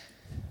Wednesday.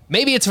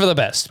 Maybe it's for the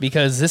best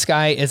because this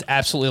guy is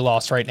absolutely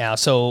lost right now.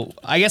 So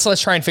I guess let's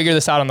try and figure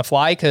this out on the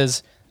fly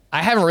because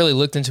I haven't really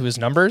looked into his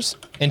numbers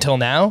until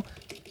now.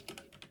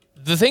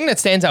 The thing that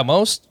stands out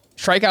most,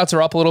 strikeouts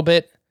are up a little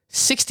bit,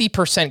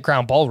 60%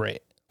 ground ball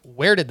rate.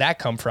 Where did that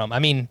come from? I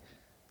mean,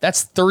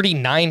 that's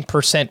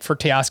 39% for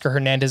Teoscar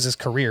Hernandez's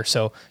career.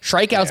 So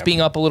strikeouts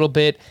being up a little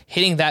bit,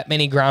 hitting that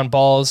many ground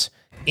balls,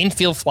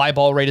 infield fly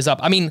ball rate is up.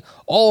 I mean,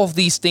 all of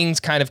these things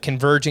kind of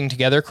converging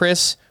together,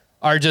 Chris,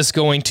 are just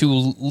going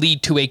to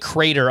lead to a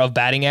crater of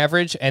batting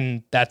average,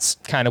 and that's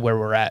kind of where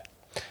we're at.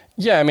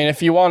 Yeah, I mean,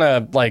 if you want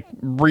a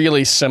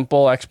really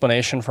simple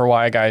explanation for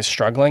why a guy's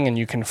struggling, and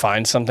you can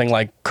find something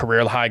like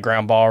career high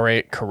ground ball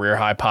rate, career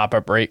high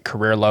pop-up rate,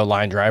 career low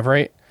line drive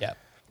rate,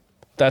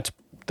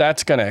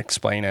 that's going to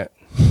explain it.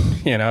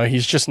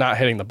 He's just not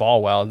hitting the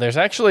ball well. There's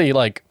actually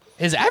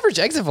his average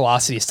exit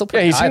velocity is still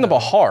pretty high. He's hitting the ball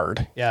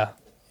hard. Yeah.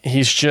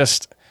 He's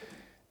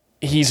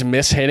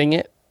mishitting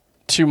it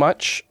too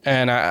much,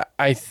 and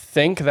I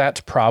think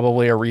that's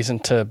probably a reason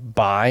to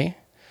buy,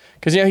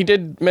 because he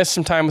did miss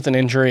some time with an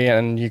injury,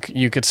 and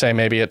you could say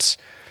maybe it's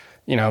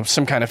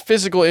some kind of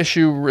physical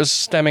issue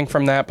stemming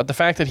from that, but the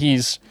fact that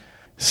he's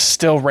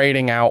still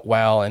rating out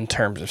well in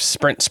terms of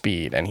sprint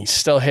speed, and he's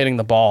still hitting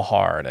the ball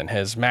hard, and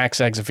his max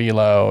exit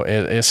velo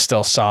is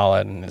still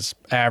solid, and his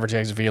average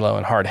exit velo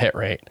and hard hit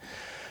rate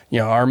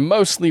are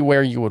mostly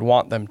where you would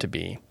want them to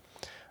be.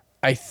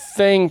 I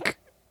think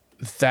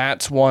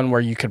that's one where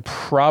you could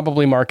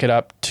probably mark it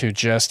up to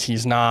just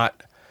he's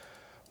not,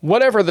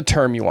 whatever the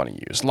term you want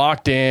to use,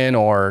 locked in,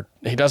 or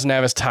he doesn't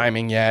have his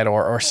timing yet,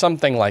 or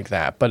something like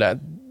that. But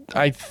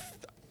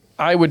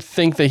I would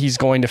think that he's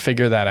going to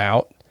figure that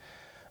out,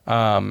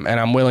 and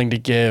I'm willing to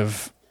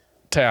give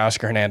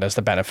Teoscar Hernandez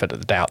the benefit of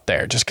the doubt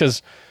there, just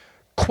because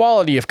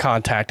quality of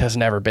contact has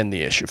never been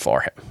the issue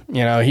for him.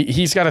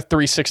 He's got a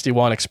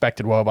 361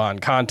 expected WOBA on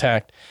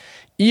contact.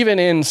 Even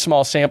in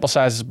small sample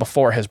sizes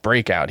before his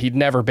breakout, he'd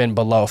never been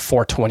below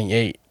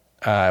 428,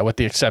 with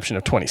the exception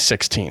of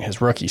 2016,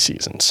 his rookie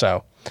season.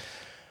 So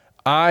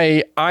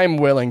I'm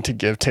willing to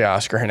give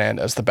Teoscar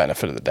Hernandez the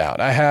benefit of the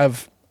doubt. I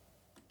have,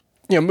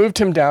 moved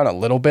him down a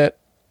little bit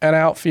at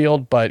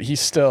outfield, but he's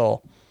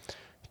still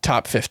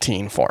top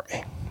 15 for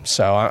me.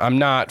 So I'm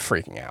not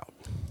freaking out.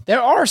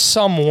 There are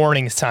some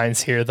warning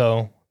signs here,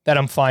 though, that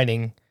I'm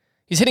finding.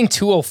 He's hitting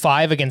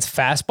 205 against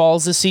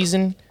fastballs this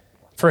season.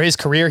 For his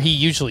career, he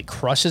usually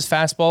crushes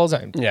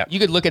fastballs. Yeah. You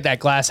could look at that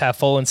glass half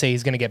full and say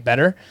he's going to get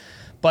better,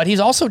 but he's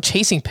also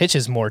chasing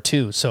pitches more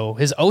too. So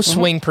his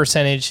O-swing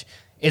percentage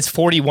is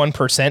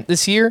 41%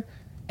 this year,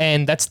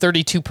 and that's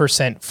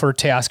 32% for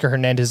Teoscar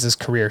Hernandez's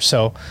career.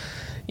 So,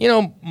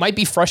 might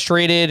be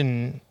frustrated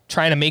and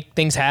trying to make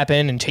things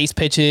happen and chase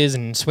pitches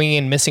and swinging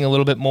and missing a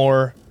little bit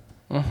more.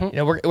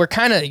 We're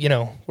kind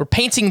of, we're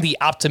painting the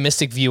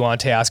optimistic view on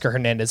Teoscar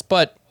Hernandez,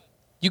 but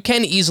you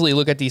can easily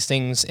look at these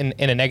things in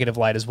a negative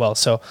light as well.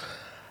 So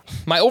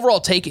my overall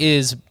take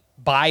is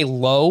buy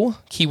low,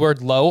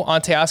 keyword low,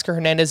 on Teoscar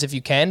Hernandez if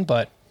you can,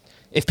 but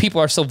if people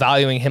are still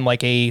valuing him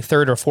like a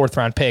 3rd or 4th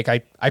round pick,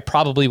 I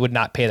probably would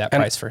not pay that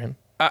price for him.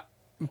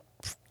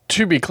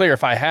 To be clear,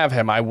 if I have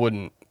him, I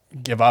wouldn't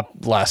give up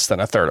less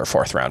than a 3rd or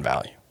 4th round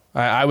value.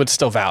 I would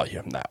still value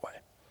him that way.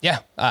 Yeah,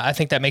 I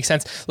think that makes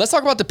sense. Let's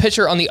talk about the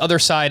pitcher on the other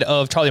side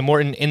of Charlie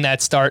Morton in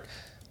that start.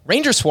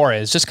 Ranger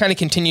Suarez just kind of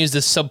continues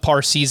this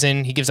subpar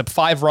season. He gives up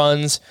 5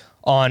 runs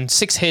on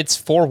 6 hits,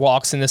 4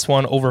 walks in this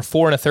one, over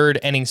 4 1/3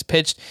 innings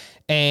pitched,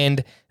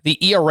 and the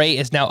ERA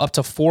is now up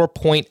to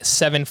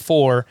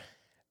 4.74.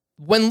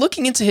 When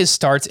looking into his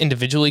starts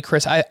individually,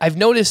 Chris, I've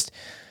noticed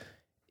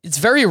it's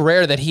very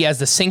rare that he has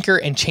the sinker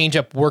and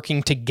changeup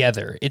working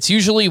together. It's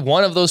usually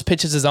one of those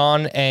pitches is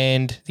on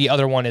and the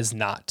other one is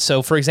not.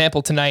 So, for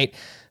example, tonight,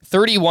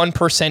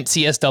 31%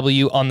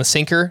 CSW on the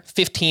sinker,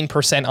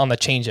 15% on the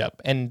changeup.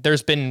 And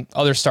there's been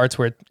other starts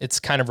where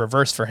it's kind of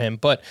reversed for him.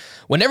 But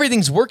when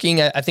everything's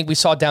working, I think we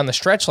saw down the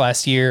stretch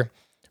last year,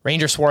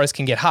 Ranger Suarez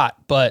can get hot.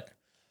 But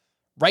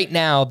right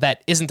now,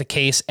 that isn't the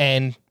case.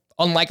 And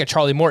unlike a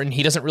Charlie Morton,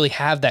 he doesn't really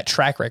have that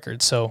track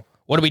record. So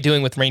what are we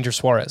doing with Ranger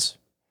Suarez?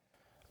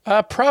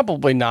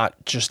 Probably not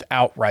just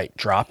outright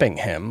dropping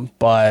him,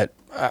 but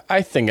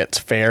I think it's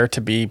fair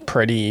to be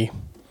pretty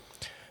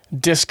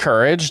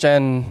discouraged.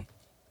 And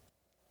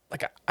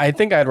I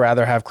think I'd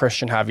rather have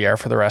Christian Javier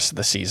for the rest of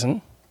the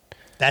season.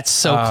 That's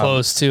so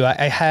close too.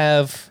 I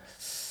have.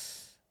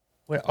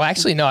 Well,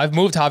 actually, no. I've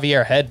moved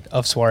Javier ahead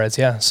of Suarez.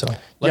 Yeah, so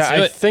let's do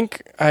it. I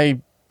think I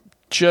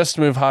just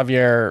moved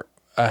Javier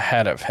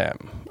ahead of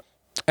him,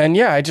 and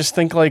yeah, I just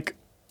think I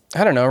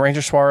don't know.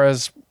 Ranger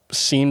Suarez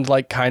seemed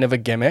like kind of a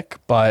gimmick,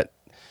 but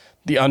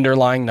the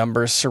underlying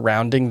numbers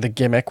surrounding the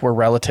gimmick were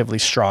relatively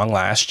strong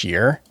last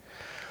year.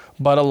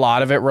 But a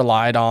lot of it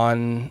relied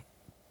on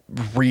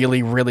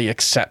really, really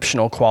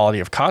exceptional quality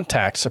of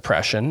contact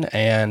suppression.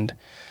 And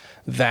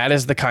that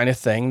is the kind of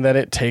thing that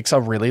it takes a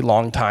really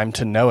long time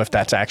to know if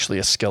that's actually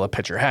a skill a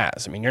pitcher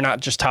has. I mean, you're not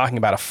just talking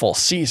about a full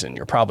season.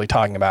 You're probably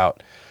talking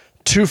about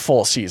 2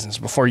 full seasons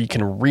before you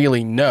can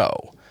really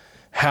know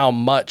how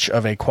much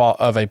of a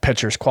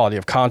pitcher's quality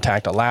of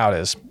contact allowed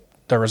is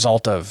the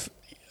result of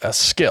a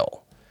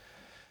skill.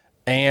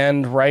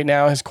 And right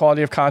now, his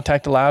quality of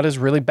contact allowed is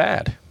really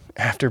bad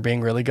after being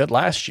really good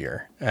last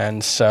year.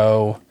 And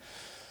so,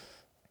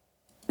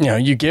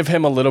 you give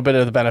him a little bit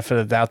of the benefit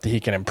of the doubt that he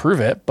can improve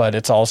it, but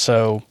it's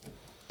also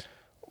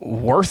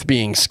worth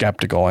being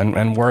skeptical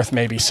and worth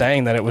maybe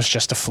saying that it was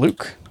just a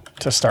fluke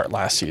to start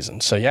last season.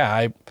 So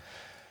yeah,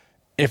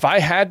 if I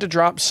had to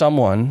drop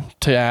someone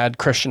to add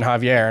Christian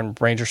Javier and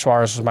Ranger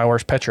Suarez was my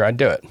worst pitcher, I'd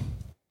do it.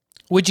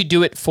 Would you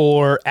do it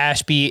for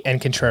Ashby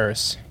and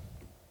Contreras?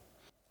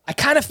 I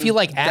kind of feel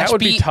like Ashby... That would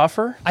be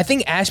tougher. I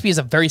think Ashby is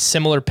a very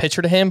similar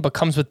pitcher to him, but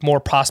comes with more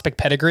prospect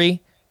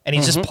pedigree, and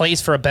he just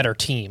plays for a better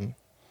team.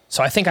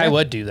 So I think I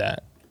would do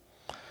that.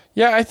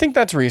 Yeah, I think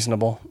that's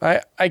reasonable.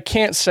 I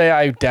can't say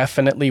I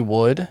definitely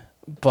would,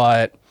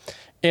 but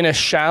in a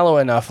shallow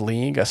enough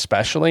league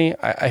especially,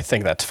 I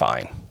think that's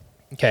fine.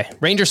 Okay.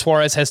 Ranger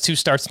Suarez has 2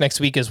 starts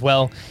next week as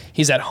well.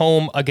 He's at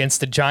home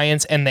against the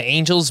Giants and the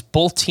Angels.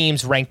 Both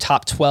teams ranked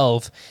top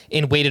 12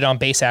 in weighted on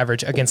base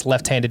average against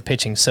left-handed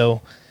pitching.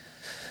 So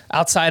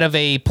outside of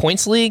a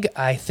points league,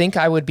 I think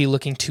I would be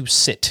looking to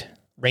sit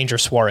Ranger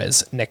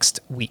Suarez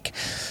next week.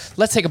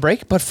 Let's take a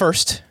break, but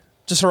first,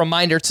 just a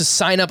reminder to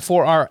sign up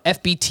for our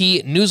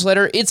FBT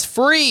newsletter. It's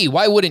free.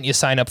 Why wouldn't you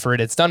sign up for it?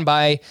 It's done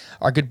by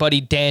our good buddy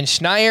Dan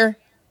Schneier,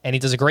 and he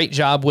does a great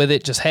job with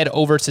it. Just head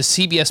over to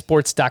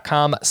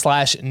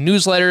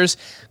cbssports.com/newsletters,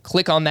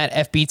 click on that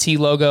FBT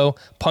logo,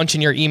 punch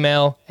in your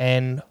email,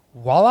 and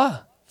voila.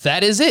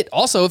 That is it.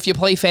 Also, if you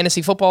play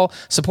fantasy football,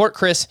 support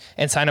Chris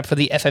and sign up for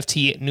the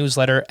FFT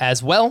newsletter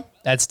as well.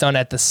 That's done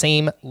at the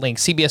same link,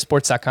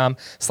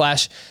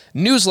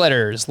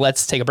 cbssports.com/newsletters.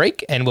 Let's take a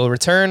break, and we'll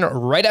return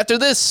right after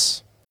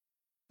this.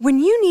 When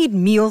you need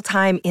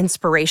mealtime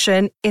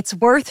inspiration, it's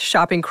worth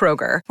shopping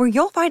Kroger, where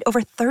you'll find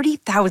over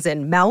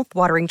 30,000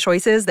 mouth-watering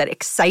choices that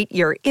excite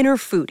your inner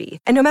foodie.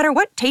 And no matter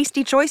what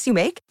tasty choice you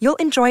make, you'll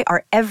enjoy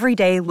our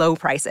everyday low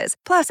prices,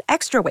 plus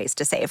extra ways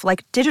to save,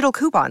 like digital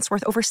coupons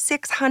worth over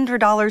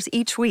 $600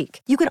 each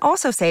week. You can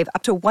also save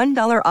up to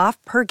 $1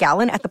 off per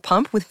gallon at the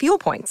pump with fuel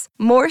points.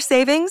 More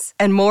savings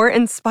and more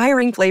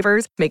inspiring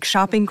flavors make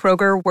shopping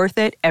Kroger worth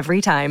it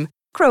every time.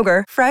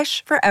 Kroger,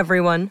 fresh for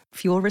everyone.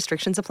 Fuel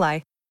restrictions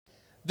apply.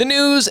 The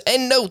news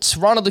and notes.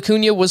 Ronald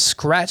Acuna was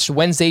scratched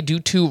Wednesday due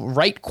to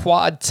right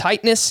quad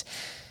tightness.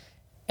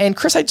 And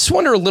Chris, I just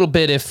wonder a little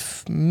bit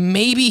if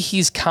maybe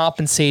he's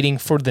compensating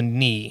for the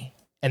knee.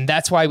 And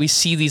that's why we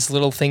see these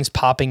little things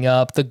popping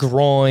up, the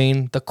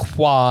groin, the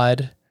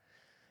quad.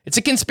 It's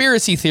a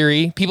conspiracy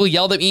theory. People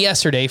yelled at me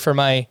yesterday for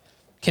my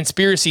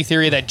conspiracy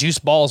theory that juice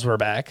balls were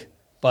back.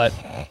 But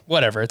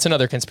whatever, it's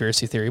another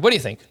conspiracy theory. What do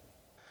you think?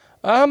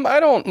 I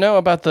don't know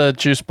about the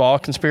juice ball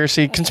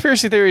conspiracy.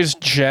 Conspiracy theories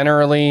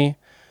generally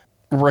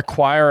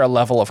require a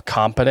level of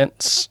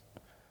competence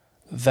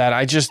that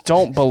I just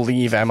don't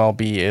believe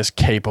MLB is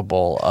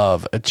capable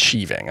of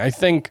achieving. I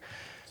think,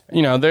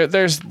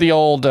 there's the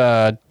old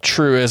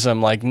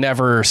truism, like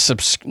never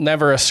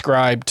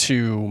ascribe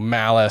to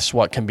malice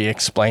what can be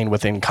explained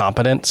with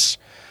incompetence.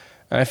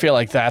 And I feel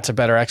like that's a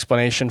better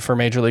explanation for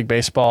Major League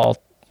Baseball,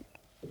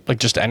 like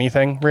just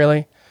anything,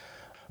 really.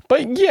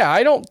 But yeah,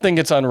 I don't think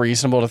it's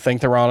unreasonable to think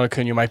that Ronald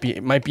Acuna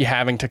might be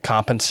having to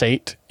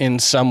compensate in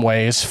some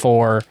ways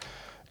for,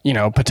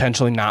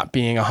 potentially not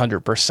being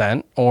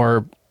 100%,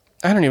 or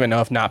I don't even know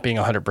if not being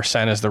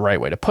 100% is the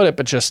right way to put it,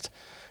 but just,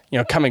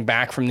 coming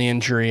back from the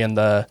injury and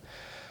the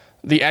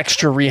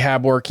extra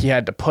rehab work he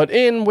had to put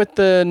in with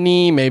the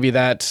knee. Maybe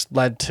that's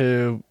led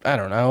to, I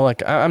don't know,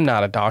 like I'm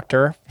not a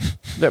doctor,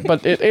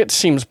 but it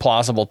seems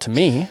plausible to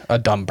me, a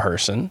dumb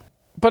person.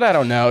 But I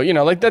don't know,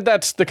 like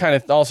that's the kind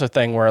of also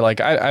thing where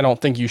like, I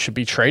don't think you should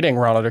be trading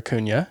Ronald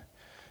Acuna,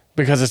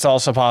 because it's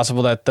also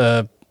possible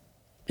that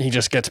he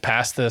just gets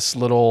past this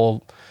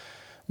little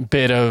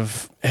bit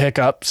of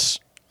hiccups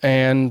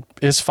and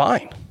is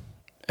fine.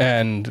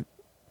 And,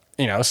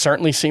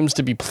 certainly seems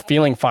to be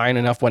feeling fine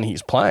enough when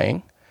he's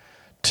playing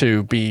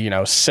to be,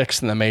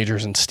 sixth in the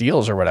majors in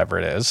steals or whatever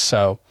it is.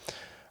 So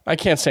I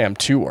can't say I'm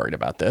too worried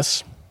about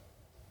this.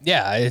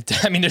 Yeah,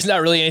 there's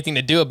not really anything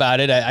to do about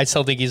it. I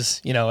still think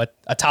he's,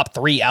 a top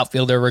 3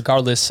 outfielder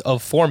regardless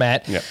of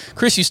format. Yep.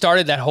 Chris, you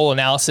started that whole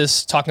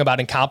analysis talking about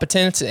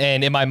incompetence,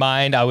 and in my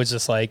mind, I was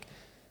just like,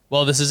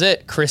 well, this is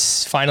it.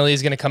 Chris finally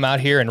is going to come out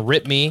here and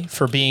rip me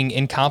for being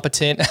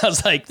incompetent. I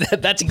was like,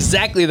 that's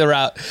exactly the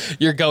route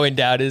you're going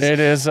down.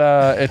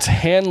 It's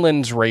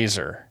Hanlon's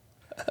razor,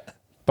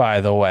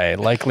 by the way,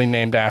 likely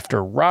named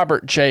after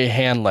Robert J.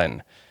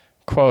 Hanlon.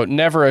 Quote,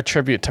 never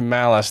attribute to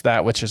malice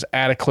that which is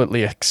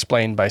adequately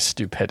explained by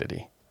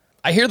stupidity.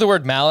 I hear the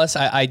word malice.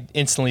 I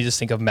instantly just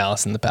think of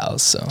Malice in the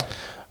Palace. So,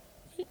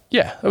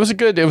 yeah, it was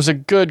a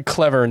good,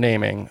 clever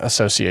naming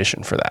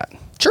association for that.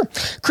 Sure.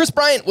 Chris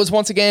Bryant was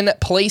once again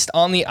placed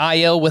on the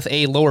IL with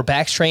a lower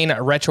back strain,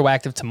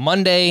 retroactive to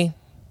Monday.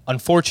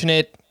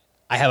 Unfortunate.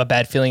 I have a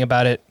bad feeling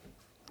about it.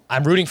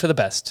 I'm rooting for the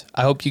best.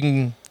 I hope you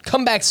can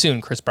come back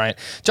soon, Chris Bryant.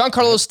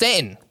 Giancarlo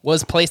Stanton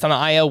was placed on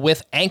the IL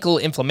with ankle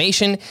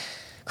inflammation.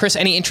 Chris,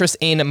 any interest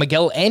in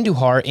Miguel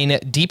Andujar in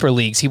deeper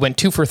leagues? He went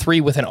 2 for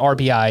 3 with an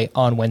RBI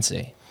on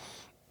Wednesday.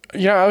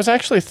 Yeah, I was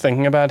actually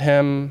thinking about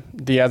him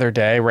the other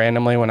day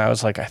randomly when I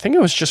was like, I think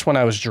it was just when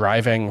I was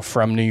driving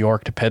from New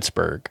York to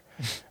Pittsburgh.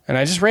 And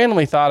I just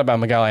randomly thought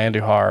about Miguel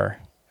Andujar.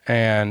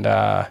 And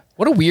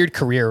what a weird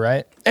career,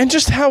 right? And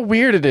just how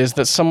weird it is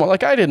that someone,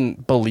 like, I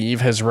didn't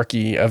believe his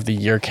Rookie of the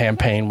Year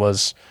campaign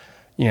was,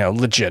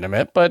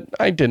 legitimate, but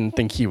I didn't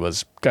think he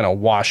was going to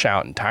wash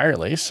out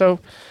entirely. So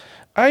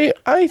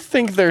I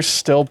think there's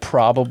still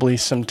probably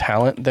some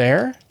talent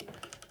there,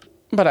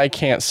 but I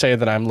can't say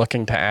that I'm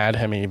looking to add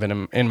him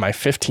even in my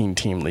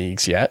 15-team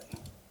leagues yet.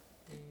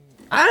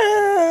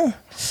 I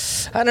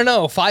don't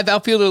know. 5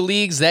 outfielder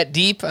leagues that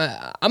deep.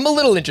 I'm a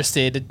little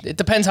interested. It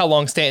depends how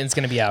long Stanton's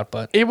going to be out,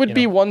 but it would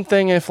be one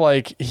thing if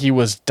like he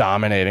was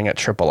dominating at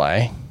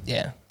AAA.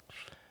 Yeah,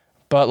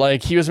 but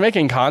like he was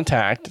making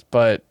contact,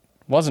 but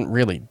wasn't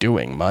really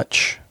doing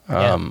much.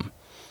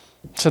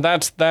 So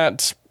that's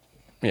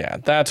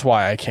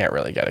why I can't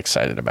really get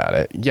excited about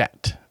it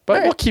yet.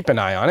 But we'll keep an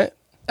eye on it.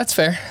 That's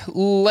fair.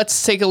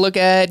 Let's take a look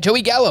at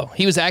Joey Gallo.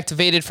 He was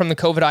activated from the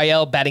COVID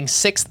IL, batting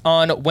 6th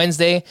on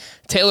Wednesday.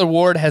 Taylor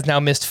Ward has now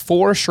missed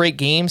 4 straight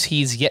games.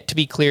 He's yet to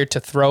be cleared to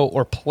throw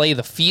or play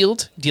the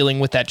field, dealing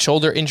with that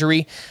shoulder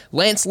injury.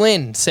 Lance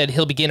Lynn said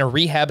he'll begin a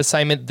rehab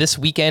assignment this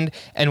weekend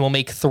and will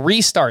make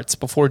 3 starts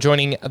before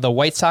joining the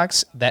White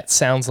Sox. That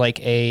sounds like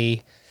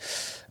a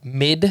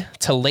mid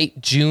to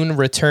late June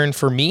return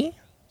for me.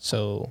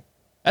 So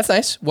that's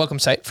nice. Welcome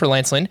sight for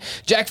Lance Lynn.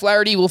 Jack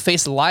Flaherty will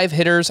face live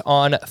hitters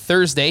on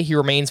Thursday. He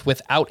remains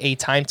without a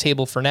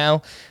timetable for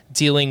now,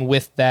 dealing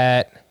with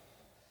that.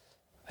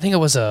 I think it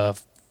was a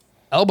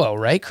elbow,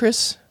 right,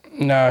 Chris?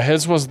 No,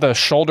 his was the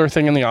shoulder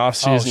thing in the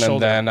offseason,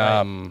 and then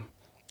right.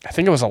 I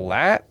think it was a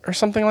lat or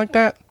something like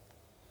that.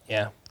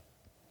 Yeah.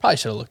 Probably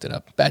should have looked it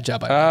up. Bad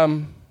job.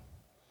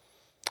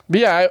 But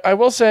yeah, I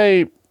will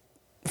say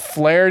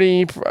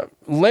Flaherty,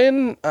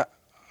 Lynn,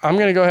 I'm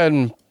going to go ahead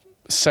and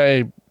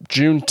say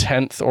June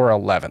 10th or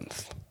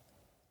 11th.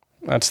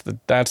 That's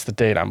the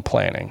date I'm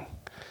planning.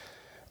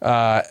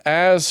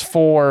 As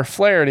for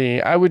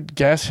Flaherty, I would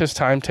guess his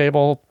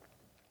timetable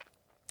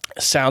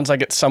sounds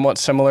like it's somewhat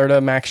similar to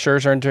Max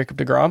Scherzer and Jacob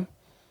deGrom.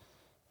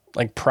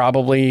 Like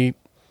probably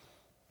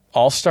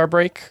All-Star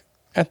break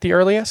at the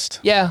earliest.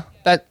 Yeah,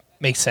 that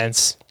makes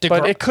sense.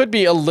 But it could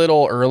be a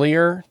little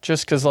earlier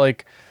just because,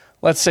 like,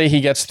 let's say he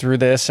gets through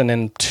this and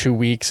in 2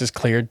 weeks is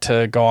cleared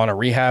to go on a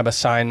rehab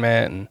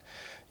assignment. And,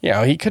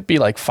 he could be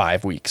like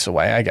 5 weeks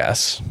away, I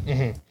guess.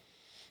 Mm-hmm.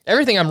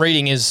 Everything I'm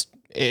reading is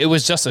it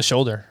was just a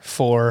shoulder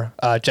for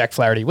Jack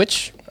Flaherty,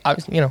 which,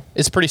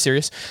 is pretty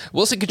serious.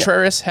 Wilson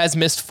Contreras has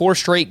missed 4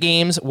 straight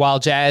games, while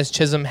Jazz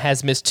Chisholm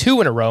has missed 2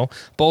 in a row.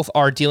 Both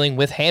are dealing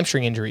with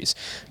hamstring injuries.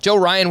 Joe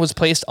Ryan was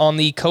placed on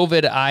the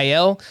COVID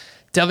IL.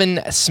 Devin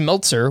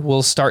Smeltzer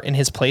will start in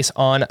his place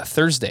on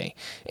Thursday.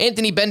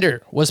 Anthony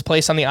Bender was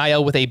placed on the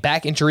IL with a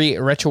back injury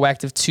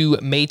retroactive to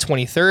May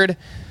 23rd.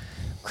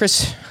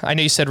 Chris, I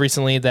know you said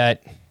recently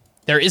that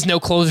there is no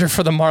closer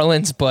for the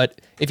Marlins,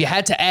 but if you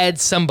had to add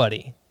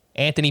somebody,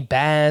 Anthony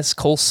Baz,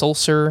 Cole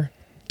Sulser,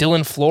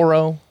 Dylan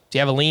Floro, do you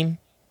have a lean?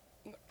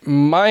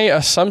 My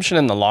assumption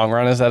in the long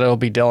run is that it'll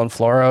be Dylan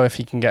Floro if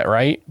he can get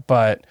right,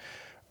 but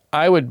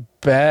I would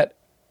bet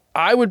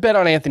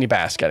on Anthony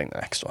Baz getting the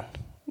next one.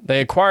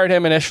 They acquired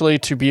him initially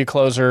to be a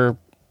closer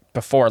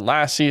before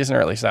last season,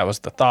 or at least that was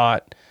the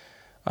thought.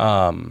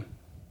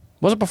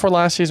 Was it before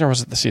last season or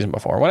was it the season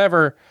before?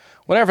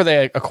 Whenever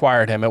they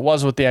acquired him, it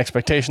was with the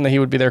expectation that he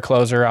would be their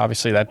closer.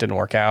 Obviously, that didn't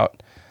work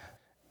out.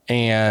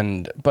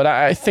 But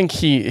I think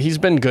he's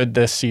been good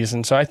this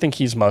season, so I think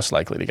he's most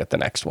likely to get the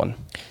next one.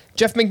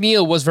 Jeff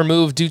McNeil was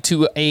removed due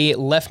to a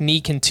left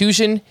knee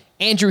contusion.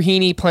 Andrew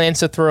Heaney plans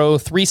to throw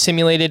 3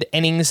 simulated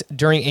innings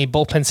during a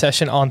bullpen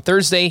session on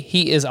Thursday.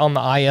 He is on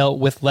the IL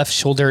with left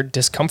shoulder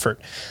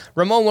discomfort.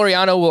 Ramon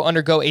Laureano will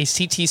undergo a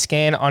CT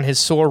scan on his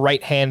sore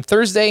right hand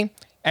Thursday.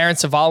 Aaron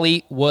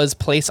Savali was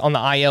placed on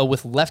the IL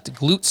with left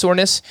glute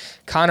soreness.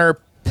 Connor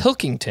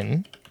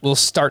Pilkington will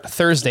start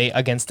Thursday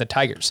against the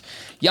Tigers.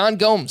 Yan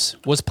Gomes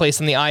was placed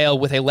on the IL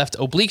with a left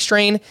oblique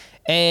strain,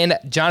 and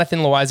Jonathan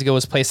Loizaga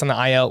was placed on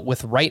the IL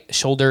with right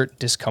shoulder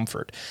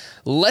discomfort.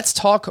 Let's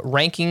talk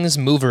rankings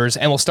movers,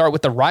 and we'll start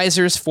with the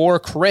risers for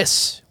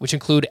Chris, which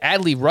include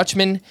Adley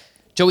Rutschman,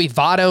 Joey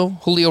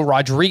Votto, Julio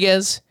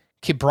Rodriguez,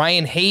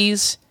 Ke'Bryan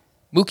Hayes,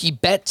 Mookie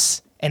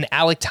Betts, and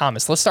Alek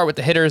Thomas. Let's start with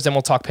the hitters, then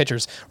we'll talk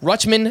pitchers.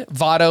 Rutschman,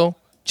 Votto,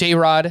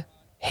 J-Rod,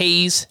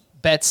 Hayes,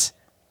 Betts,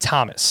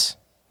 Thomas.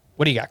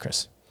 What do you got,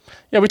 Chris?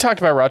 Yeah, we talked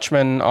about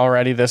Rutschman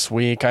already this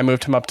week. I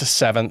moved him up to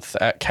 7th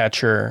at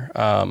catcher.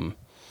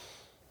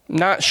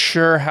 Not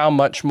sure how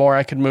much more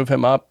I could move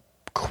him up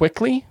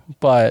quickly,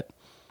 but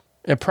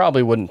it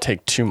probably wouldn't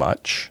take too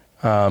much.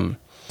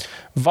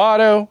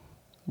 Votto,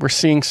 we're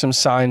seeing some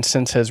signs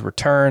since his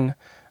return.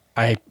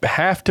 I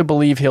have to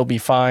believe he'll be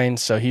fine,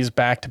 so he's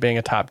back to being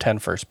a top 10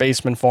 first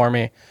baseman for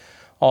me.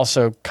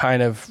 Also,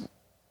 kind of,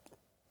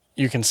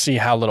 you can see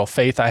how little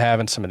faith I have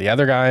in some of the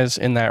other guys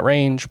in that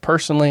range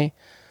personally.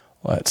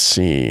 Let's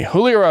see.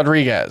 Julio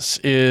Rodriguez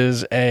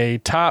is a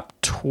top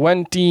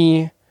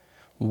 21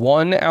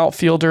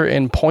 outfielder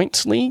in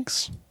points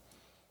leagues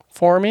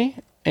for me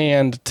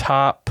and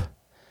top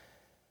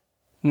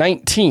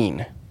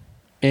 19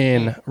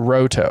 in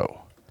Roto.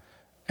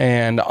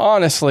 And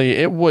honestly,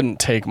 it wouldn't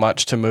take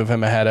much to move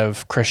him ahead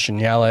of Christian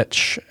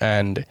Yelich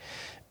and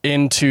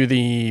into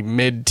the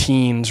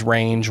mid-teens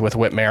range with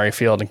Whit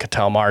Merrifield and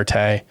Ketel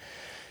Marte.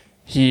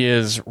 He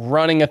is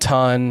running a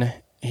ton.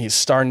 He's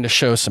starting to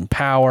show some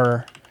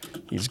power.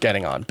 He's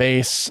getting on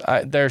base.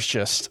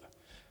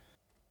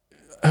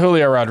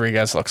 Julio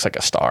Rodriguez looks like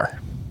a star.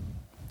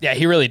 Yeah,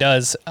 he really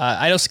does.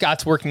 I know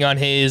Scott's working on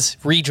his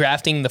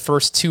redrafting the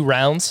first 2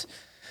 rounds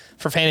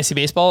for fantasy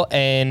baseball,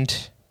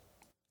 and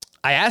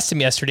I asked him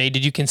yesterday,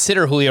 did you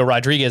consider Julio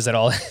Rodriguez at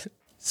all?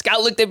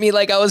 Scott looked at me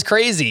like I was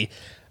crazy.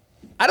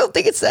 I don't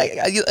think it's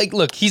that. Like,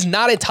 look, he's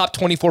not a top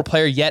 24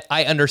 player yet.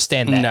 I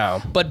understand that.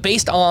 No. But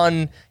based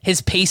on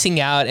his pacing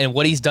out and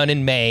what he's done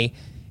in May,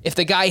 if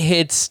the guy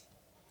hits,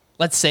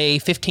 let's say,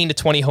 15 to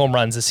 20 home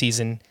runs a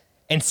season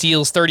and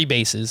steals 30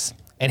 bases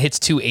and hits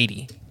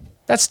 280,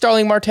 that's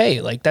Starling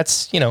Marte. Like,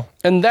 that's,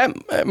 And that,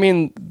 I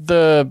mean,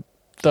 the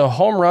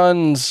home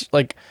runs,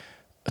 like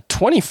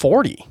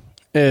 2040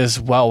 is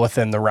well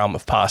within the realm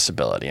of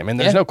possibility. I mean,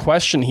 there's no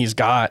question he's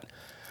got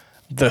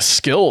the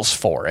skills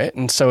for it.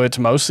 And so it's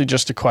mostly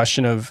just a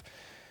question of,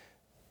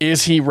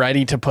 is he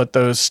ready to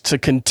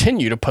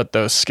continue to put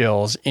those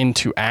skills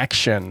into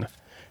action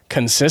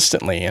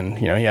consistently? And,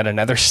 he had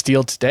another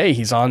steal today.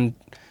 He's on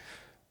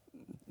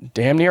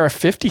damn near a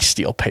 50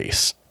 steal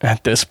pace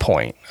at this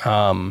point.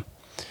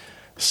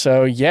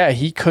 So yeah,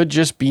 he could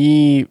just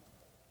be,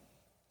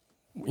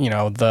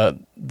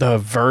 the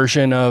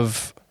version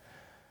of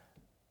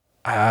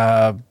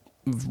Adalberto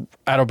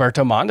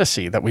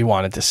Mondesi that we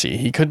wanted to see.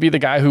 He could be the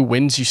guy who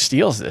wins you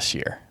steals this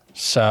year.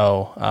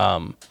 So,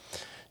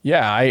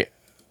 I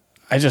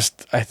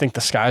think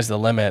the sky's the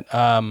limit.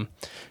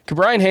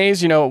 Ke'Bryan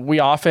Hayes, we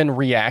often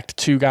react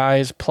to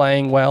guys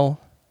playing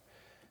well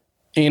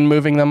in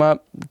moving them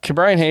up.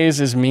 Ke'Bryan Hayes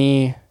is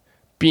me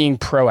being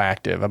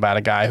proactive about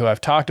a guy who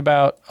I've talked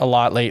about a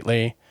lot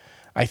lately.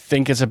 I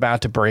think is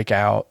about to break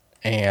out,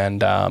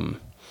 and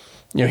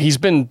he's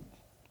been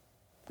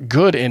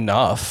good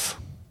enough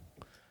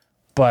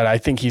but I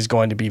think he's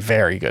going to be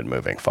very good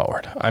moving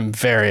forward. I'm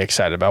very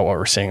excited about what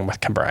we're seeing with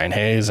Brian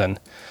Hayes, and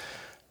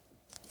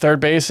third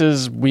base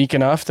is weak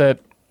enough that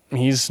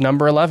he's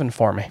number 11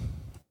 for me.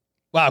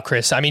 Wow,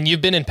 Chris. I mean,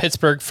 you've been in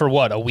Pittsburgh for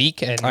what, a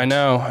week? And I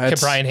know.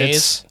 Brian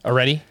Hayes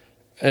already?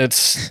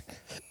 It's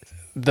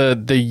the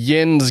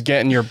yin's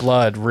getting your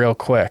blood real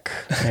quick,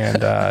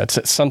 and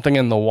it's something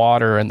in the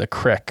water in the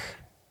crick,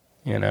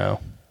 you know.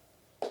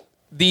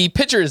 The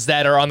pitchers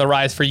that are on the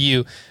rise for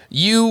you,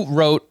 you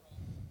wrote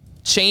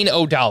Shane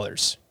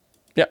O'Dollars.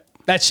 Yep.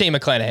 That's Shane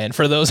McClanahan,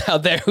 for those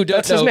out there who don't know.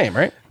 That's his name,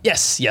 right?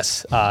 Yes.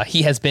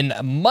 He has been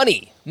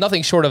money,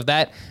 nothing short of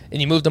that,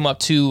 and you moved him up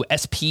to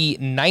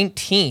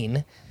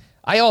SP19.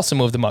 I also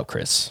moved him up,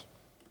 Chris.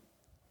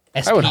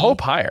 I would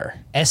hope higher.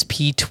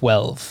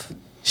 SP12,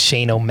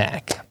 Shane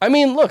O'Mac. I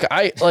mean, look,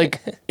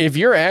 if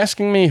you're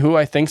asking me who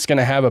I think's going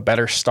to have a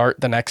better start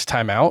the next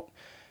time out,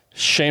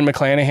 Shane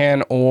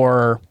McClanahan,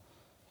 or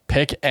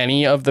pick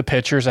any of the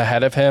pitchers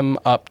ahead of him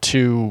up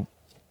to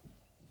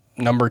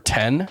number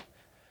 10,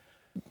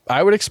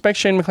 I would expect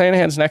Shane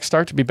McClanahan's next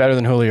start to be better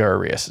than Julio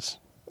Urias's,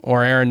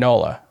 or Aaron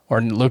Nola, or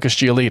Lucas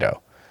Giolito.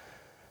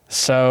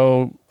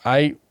 So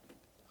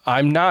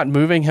I'm not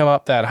moving him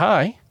up that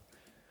high,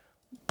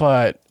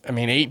 but I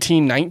mean,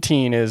 18,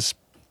 19 is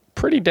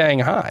pretty dang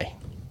high.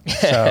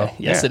 So,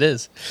 yes, it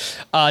is.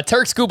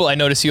 Tarek Skubal, I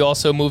noticed you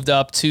also moved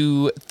up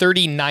to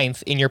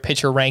 39th in your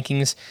pitcher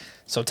rankings.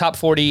 So top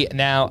 40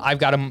 now. I've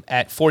got him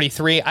at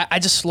 43. I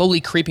just slowly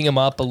creeping him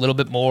up a little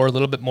bit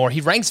more.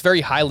 He ranks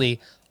very highly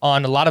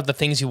on a lot of the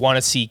things you want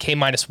to see. K-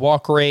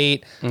 walk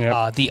rate,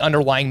 the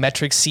underlying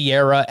metrics,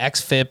 Sierra,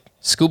 XFIP.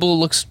 Skubal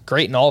looks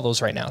great in all of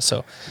those right now.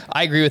 So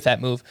I agree with that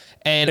move.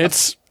 And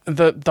it's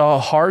the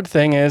hard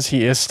thing is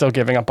he is still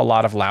giving up a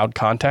lot of loud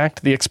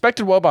contact. The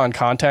expected WOBA on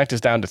contact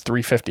is down to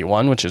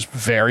 351, which is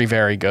very,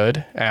 very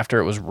good after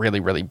it was really,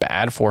 really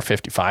bad,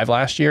 455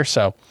 last year.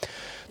 So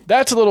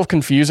that's a little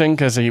confusing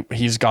because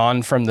he's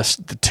gone from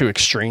the two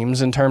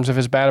extremes in terms of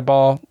his batted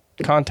ball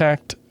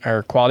contact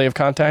or quality of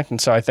contact. And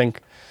so I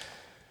think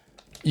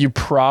you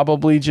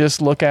probably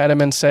just look at him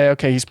and say,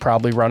 okay, he's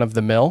probably run of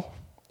the mill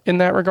in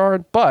that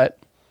regard. But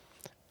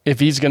if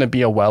he's going to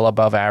be a well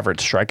above average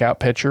strikeout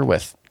pitcher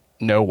with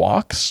no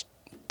walks,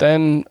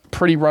 then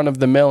pretty run of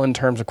the mill in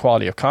terms of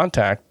quality of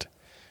contact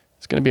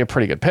is going to be a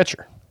pretty good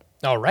pitcher.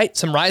 All right,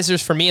 some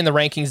risers for me in the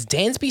rankings.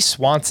 Dansby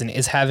Swanson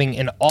is having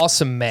an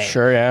awesome May.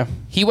 Sure, yeah.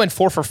 He went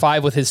 4 for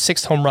 5 with his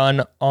 6th home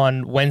run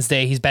on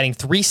Wednesday. He's batting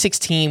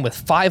 .316 with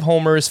 5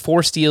 homers,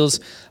 4 steals,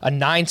 a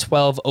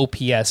 .912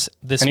 OPS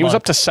this month. And he was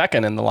up to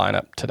second in the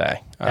lineup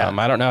today. Yeah.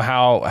 I don't know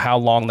how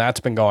long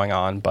that's been going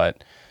on,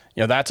 but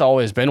that's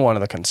always been one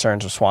of the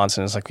concerns with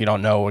Swanson is we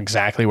don't know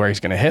exactly where he's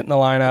going to hit in the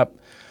lineup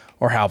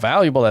or how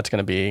valuable that's going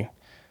to be.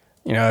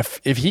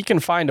 If he can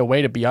find a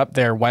way to be up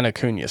there when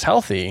Acuna is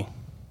healthy,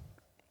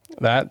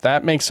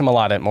 that makes him a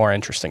lot more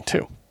interesting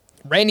too.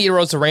 Randy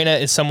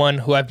Arozarena is someone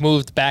who I've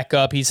moved back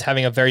up. He's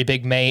having a very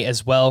big May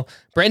as well.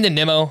 Brandon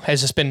Nimmo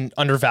has just been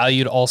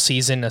undervalued all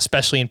season,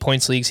 especially in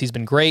points leagues. He's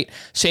been great.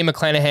 Shane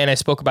McClanahan, I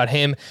spoke about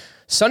him.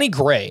 Sonny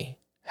Gray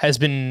has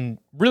been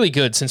really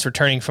good since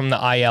returning from the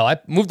IL. I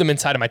moved him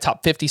inside of my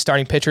top 50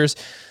 starting pitchers.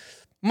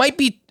 Might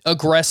be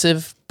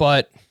aggressive,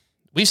 but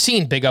we've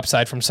seen big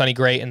upside from Sonny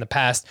Gray in the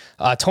past.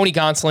 Tony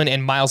Gonsolin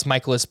and Miles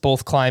Michaelis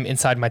both climb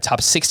inside my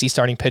top 60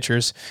 starting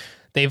pitchers.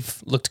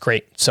 They've looked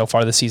great so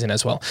far this season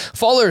as well.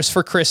 Fallers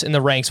for Chris in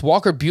the ranks: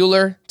 Walker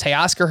Buehler,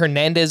 Teoscar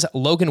Hernandez,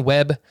 Logan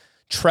Webb,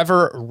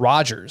 Trevor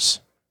Rogers.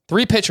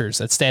 3 pitchers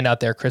that stand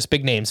out there, Chris.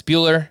 Big names: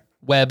 Buehler,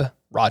 Webb,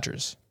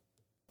 Rogers.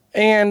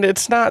 And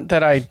it's not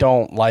that I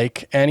don't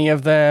like any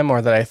of them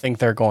or that I think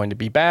they're going to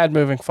be bad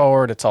moving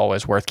forward. It's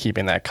always worth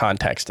keeping that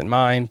context in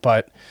mind.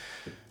 But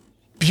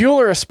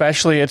Buehler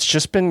especially, it's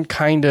just been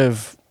kind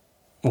of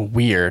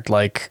weird.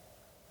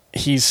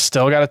 He's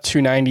still got a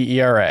 2.90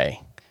 ERA.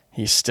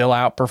 He's still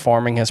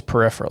outperforming his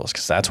peripherals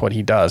because that's what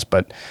he does.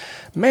 But,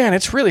 man,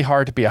 it's really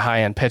hard to be a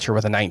high-end pitcher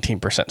with a 19%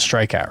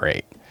 strikeout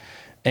rate.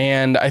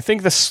 And I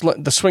think the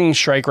swinging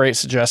strike rate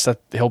suggests that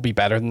he'll be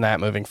better than that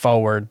moving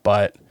forward.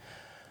 But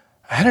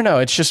I don't know.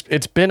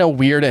 It's been a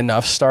weird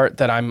enough start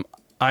that I'm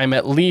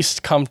at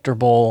least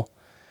comfortable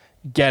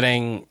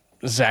getting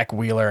Zach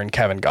Wheeler and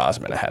Kevin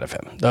Gausman ahead of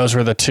him. Those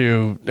were the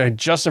two.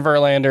 Justin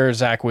Verlander,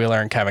 Zach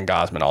Wheeler, and Kevin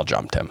Gausman all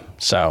jumped him.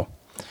 So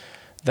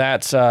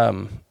that's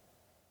a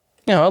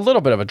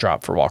little bit of a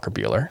drop for Walker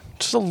Buehler.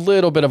 Just a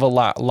little bit of a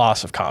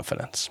loss of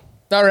confidence.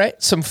 All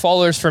right, some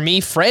fallers for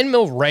me.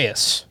 Franmil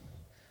Reyes.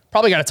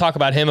 Probably got to talk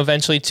about him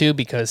eventually, too,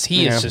 because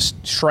he is just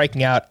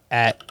striking out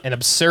at an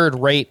absurd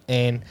rate,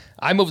 and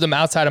I moved him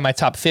outside of my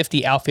top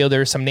 50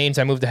 outfielders. Some names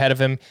I moved ahead of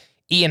him: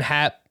 Ian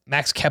Happ,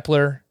 Max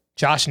Kepler,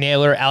 Josh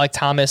Naylor, Alec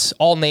Thomas,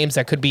 all names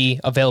that could be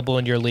available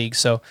in your league.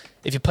 So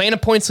if you play in a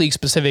points league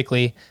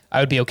specifically,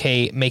 I would be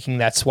okay making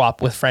that swap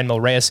with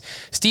Franmil Reyes.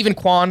 Stephen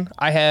Kwan,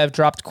 I have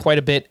dropped quite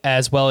a bit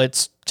as well.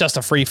 It's just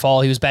a free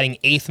fall. He was batting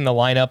 8th in the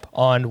lineup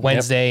on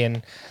Wednesday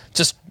and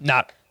just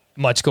not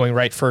much going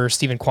right for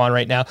Stephen Kwan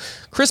right now.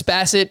 Chris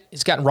Bassett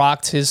has gotten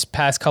rocked his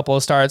past couple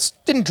of starts.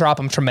 Didn't drop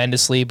him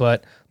tremendously,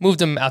 but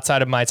moved him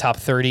outside of my top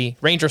 30.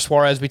 Ranger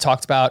Suarez, we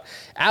talked about.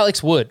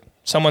 Alex Wood,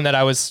 someone that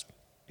I was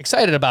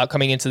excited about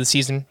coming into the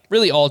season.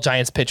 Really all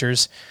Giants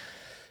pitchers.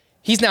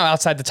 He's now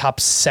outside the top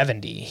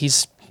 70.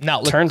 He's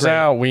not looking Turns great.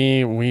 out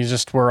we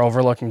just were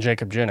overlooking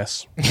Jacob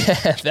Junis.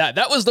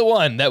 that was the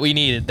one that we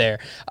needed there.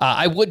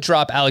 I would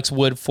drop Alex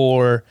Wood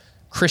for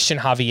Christian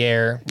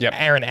Javier, Yep.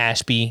 Aaron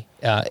Ashby,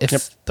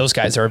 if those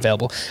guys are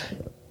available.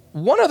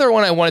 One other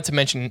one I wanted to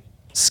mention,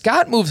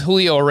 Scott moved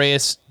Julio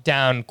Urias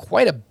down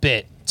quite a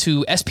bit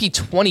to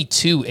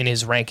SP22 in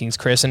his rankings,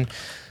 Chris, and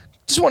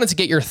just wanted to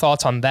get your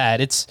thoughts on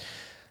that.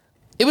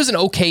 It was an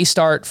okay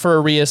start for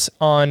Urias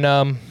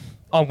on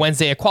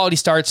Wednesday. A quality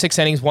start, 6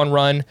 innings, 1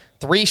 run,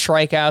 3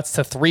 strikeouts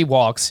to 3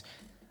 walks.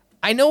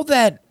 I know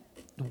that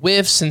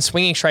whiffs and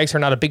swinging strikes are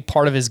not a big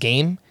part of his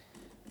game,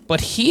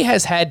 but he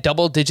has had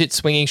double-digit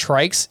swinging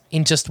strikes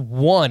in just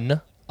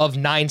 1 of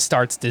 9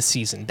 starts this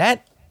season.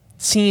 That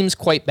seems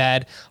quite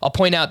bad. I'll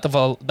point out the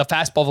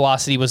fastball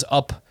velocity was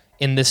up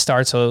in this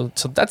start, so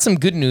that's some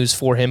good news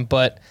for him,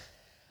 but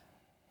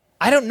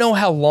I don't know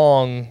how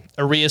long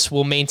Urias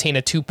will maintain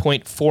a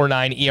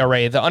 2.49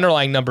 ERA. The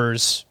underlying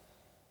numbers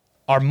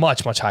are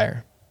much, much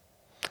higher.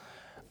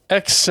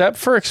 Except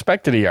for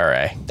expected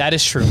ERA, That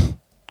is true.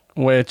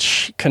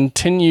 which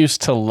continues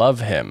to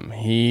love him.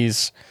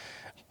 He's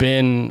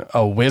been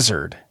a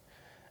wizard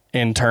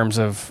in terms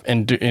of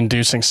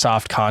inducing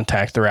soft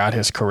contact throughout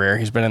his career.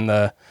 He's been in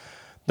the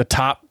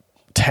top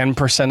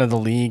 10% of the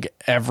league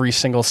every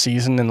single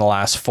season in the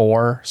last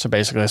 4. So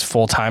basically his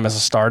full time as a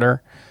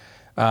starter.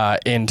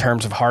 In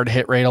terms of hard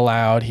hit rate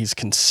allowed, he's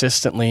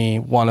consistently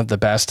one of the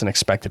best in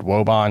expected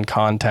WOBA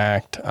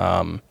contact.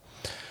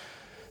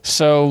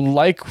 So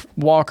like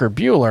Walker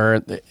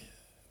Buehler,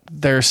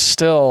 there's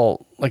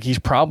still, like, he's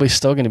probably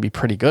still going to be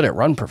pretty good at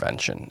run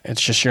prevention.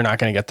 It's just you're not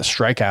going to get the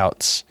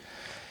strikeouts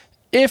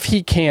if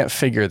he can't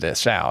figure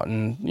this out.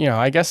 And,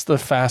 I guess the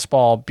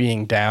fastball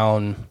being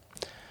down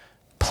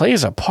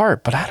plays a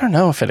part, but I don't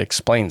know if it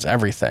explains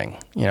everything.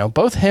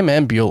 Both him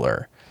and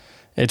Buehler,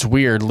 it's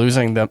weird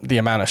losing the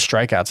amount of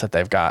strikeouts that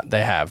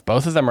they have.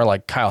 Both of them are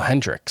like Kyle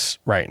Hendricks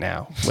right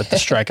now with the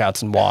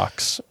strikeouts and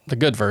walks, the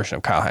good version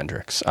of Kyle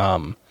Hendricks.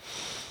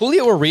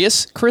 Julio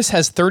Urias, Chris,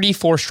 has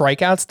 34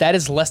 strikeouts. That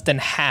is less than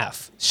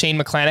half Shane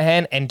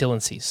McClanahan and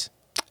Dylan Cease.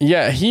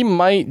 Yeah, he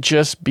might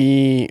just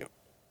be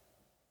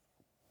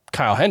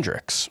Kyle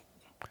Hendricks.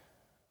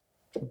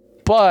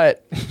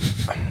 But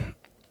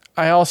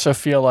I also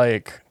feel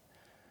like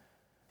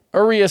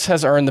Urias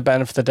has earned the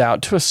benefit of the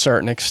doubt to a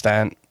certain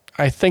extent.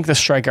 I think the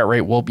strikeout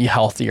rate will be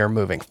healthier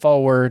moving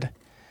forward.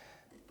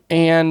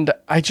 And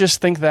I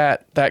just think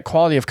that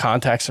quality of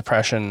contact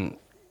suppression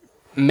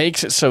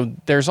makes it so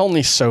there's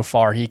only so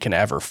far he can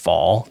ever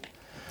fall.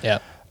 Yeah.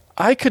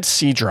 I could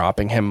see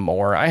dropping him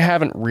more. I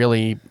haven't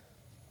really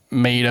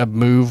made a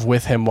move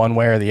with him one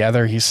way or the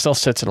other. He still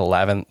sits at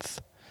 11th.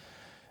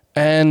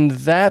 And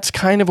that's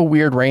kind of a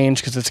weird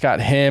range because it's got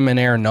him and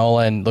Aaron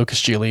Nola and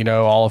Lucas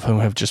Giolito, all of whom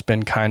have just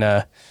been kind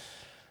of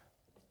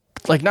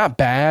like not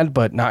bad,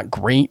 but not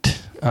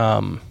great.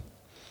 So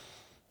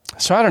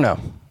I don't know.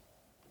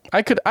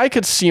 I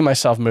could see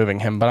myself moving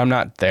him, but I'm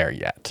not there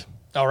yet.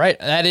 All right,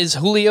 that is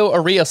Julio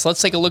Urias.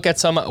 Let's take a look at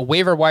some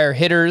waiver wire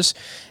hitters,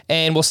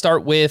 and we'll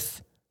start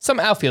with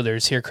some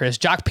outfielders here, Chris.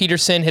 Jock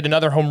Peterson hit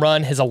another home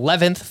run, his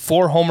 11th,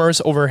 4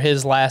 homers over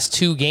his last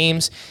 2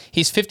 games.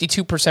 He's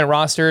 52%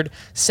 rostered,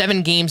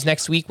 7 games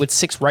next week with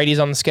 6 righties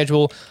on the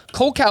schedule.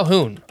 Cole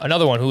Calhoun,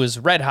 another one who is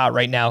red hot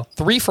right now,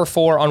 3 for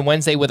 4 on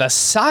Wednesday with a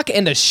sock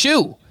and a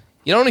shoe.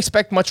 You don't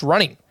expect much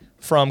running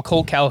from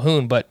Cole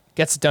Calhoun, but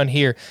gets it done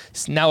here.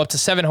 He's now up to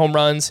 7 home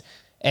runs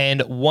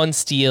and 1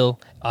 steal.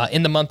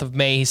 In the month of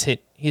May, he's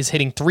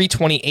hitting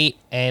 .328,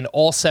 and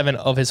all 7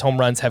 of his home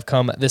runs have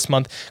come this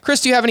month. Chris,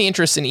 do you have any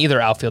interest in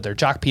either outfielder,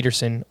 Jock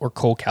Peterson or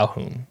Cole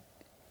Calhoun?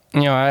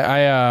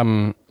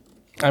 I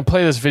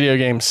play this video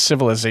game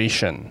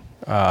Civilization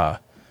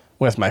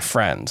with my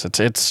friends.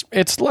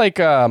 It's like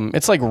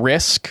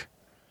Risk,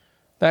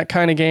 that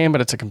kind of game,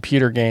 but it's a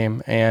computer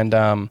game. And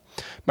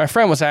my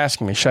friend was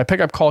asking me, should I pick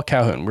up Cole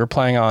Calhoun? We were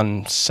playing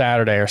on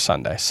Saturday or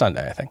Sunday,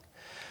 I think.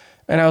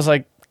 And I was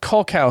like,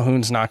 Cole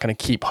Calhoun's not going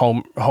to keep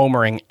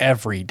homering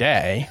every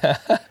day.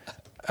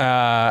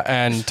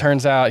 And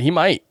turns out he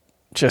might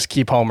just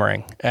keep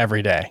homering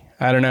every day.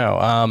 I don't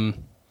know.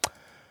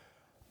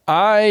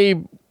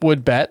 I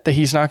would bet that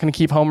he's not going to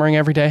keep homering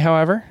every day,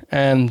 however.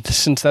 And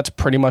since that's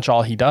pretty much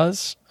all he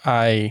does,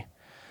 I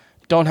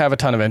don't have a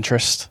ton of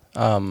interest.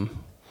 I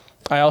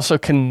also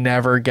can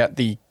never get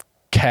the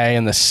K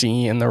and the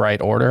C in the right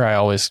order. I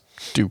always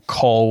do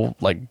Cole,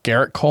 like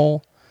Garrett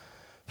Cole,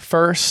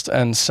 first,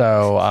 and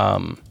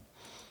so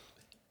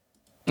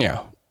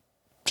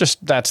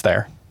just that's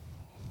there.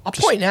 I'll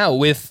point out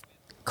with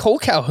Cole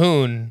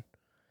Calhoun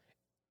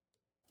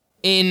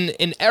in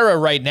an era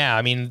right now,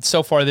 I mean,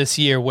 so far this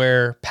year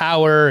where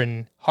power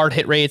and hard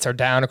hit rates are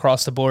down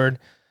across the board,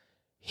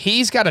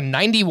 he's got a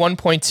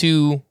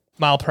 91.2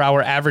 mile per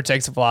hour average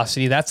exit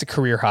velocity. That's a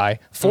career high.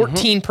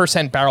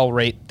 14% barrel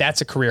rate.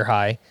 That's a career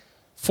high.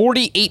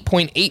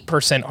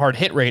 48.8% hard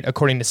hit rate,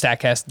 according to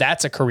StatCast.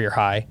 That's a career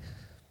high.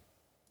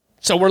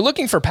 So we're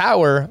looking for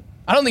power.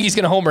 I don't think he's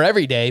going to homer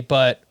every day,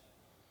 but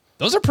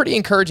those are pretty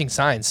encouraging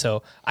signs.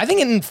 So I think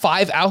in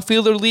 5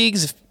 outfielder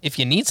leagues, if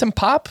you need some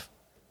pop,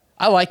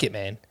 I like it,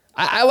 man.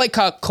 I like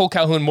Cole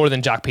Calhoun more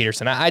than Jock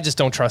Peterson. I just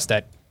don't trust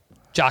that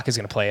Jock is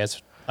going to play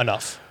as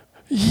enough.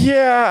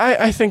 Yeah,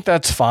 I think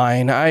that's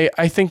fine. I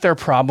think they're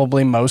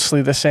probably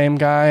mostly the same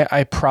guy.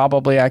 I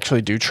probably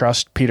actually do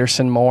trust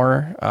Peterson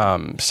more.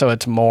 So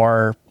it's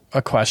more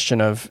a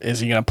question of, is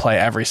he going to play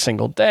every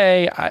single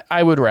day?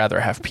 I would rather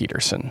have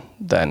Peterson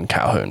than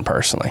Calhoun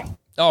personally.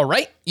 All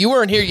right. You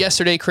weren't here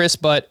yesterday, Chris,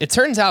 but it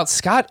turns out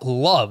Scott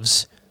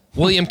loves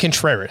William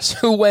Contreras,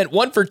 who went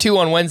 1 for 2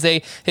 on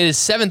Wednesday, hit his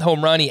 7th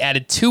home run. He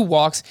added 2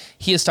 walks.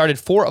 He has started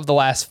 4 of the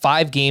last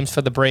 5 games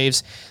for the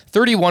Braves,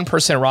 31%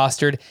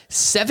 rostered,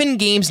 7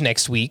 games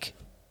next week.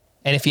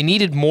 And if you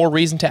needed more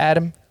reason to add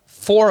him,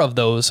 4 of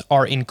those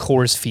are in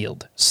Coors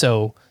Field.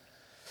 So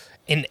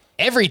in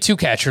every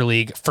 2-catcher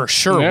league, for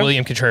sure,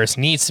 William Contreras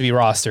needs to be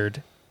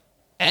rostered.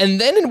 And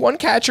then in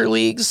 1-catcher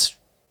leagues,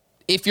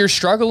 if you're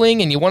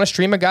struggling and you want to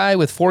stream a guy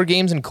with 4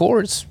 games in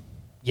Coors,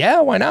 yeah,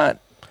 why not?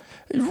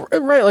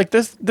 Right, like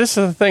this is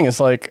the thing.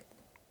 It's like,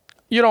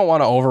 you don't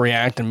want to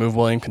overreact and move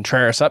William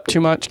Contreras up too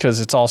much,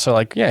 because it's also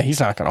like, yeah, he's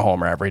not going to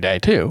homer every day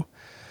too.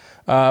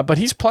 But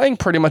he's playing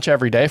pretty much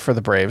every day for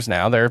the Braves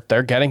now.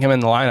 They're getting him in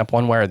the lineup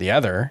one way or the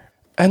other.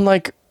 And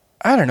like,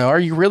 I don't know, are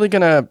you really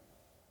going to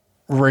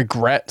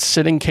regret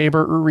sitting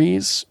Keibert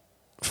Ruiz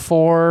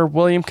for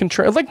William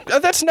Contreras? Like,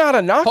 that's not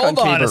a knock on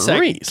Keibert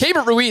Ruiz.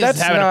 Keibert Ruiz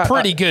is having a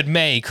pretty good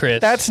May,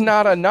 Chris. That's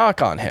not a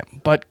knock on him.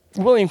 But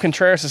William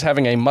Contreras is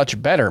having a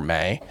much better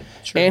May,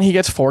 and he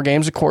gets 4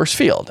 games at Coors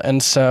Field.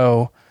 And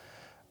so,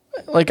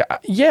 like,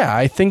 yeah,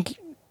 I think,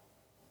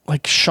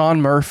 like,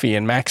 Sean Murphy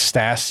and Max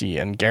Stassi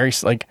and Gary,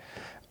 like,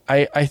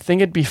 I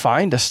think it'd be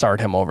fine to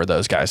start him over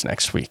those guys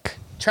next week.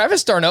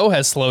 Travis d'Arnaud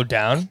has slowed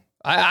down.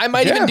 I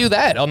might even do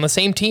that on the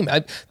same team.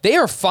 They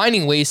are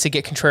finding ways to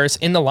get Contreras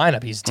in the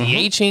lineup. He's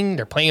DHing.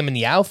 They're playing him in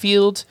the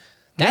outfield.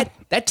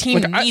 That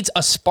team needs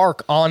a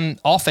spark on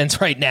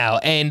offense right now,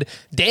 and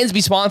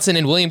Dansby Swanson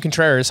and William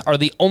Contreras are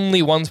the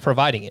only ones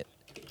providing it.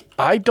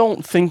 I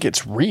don't think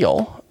it's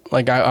real.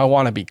 Like, I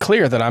want to be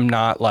clear that I'm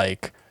not,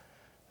 like,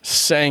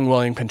 saying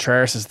William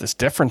Contreras is this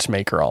difference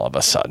maker all of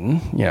a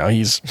sudden. You know,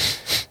 he's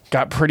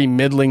got pretty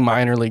middling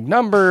minor league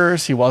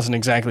numbers. He wasn't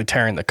exactly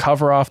tearing the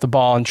cover off the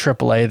ball in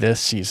AAA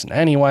this season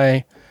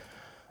anyway.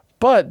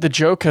 But the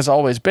joke has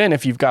always been,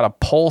 if you've got a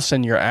pulse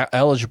and you're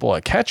eligible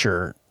at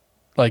catcher,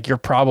 like, you're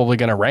probably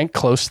going to rank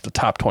close to the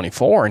top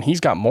 24, and he's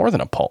got more than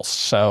a pulse.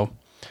 So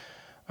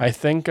I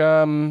think,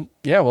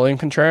 William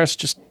Contreras,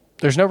 just,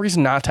 there's no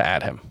reason not to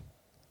add him.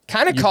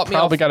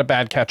 Probably got a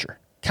bad catcher.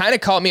 Kind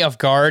of caught me off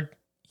guard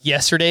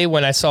yesterday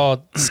when I saw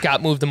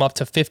Scott moved him up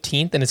to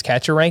 15th in his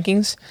catcher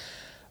rankings.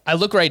 I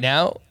look right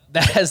now,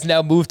 that has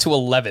now moved to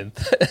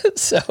 11th.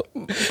 So,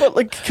 but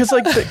like, because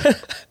like,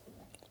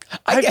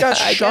 I've got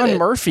Sean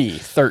Murphy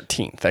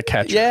 13th at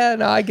catcher. Yeah,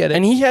 no, I get it.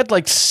 And he had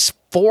like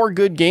 4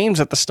 good games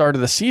at the start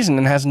of the season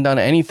and hasn't done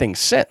anything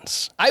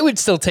since. I would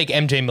still take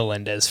MJ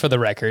Melendez for the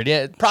record.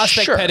 Yeah,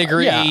 prospect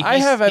pedigree. Yeah, I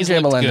have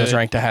MJ Melendez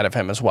ranked ahead of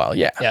him as well.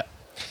 Yeah. Yeah.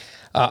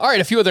 All right,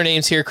 a few other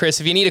names here, Chris.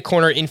 If you need a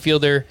corner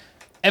infielder,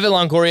 Evan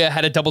Longoria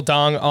had a double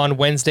dong on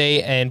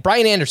Wednesday, and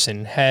Brian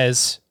Anderson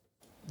has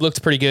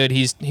looked pretty good.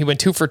 He went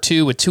 2 for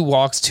 2 with 2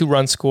 walks, 2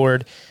 runs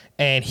scored,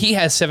 and he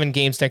has 7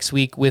 games next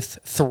week with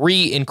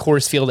 3 in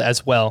Coors Field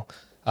as well.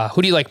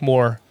 Who do you like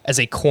more as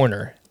a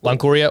corner,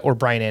 Longoria or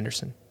Brian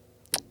Anderson?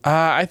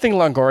 I think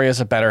Longoria is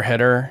a better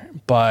hitter,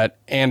 but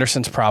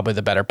Anderson's probably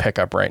the better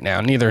pickup right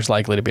now. Neither is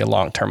likely to be a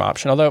long-term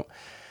option, although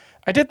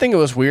I did think it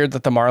was weird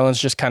that the Marlins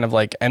just kind of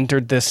like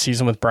entered this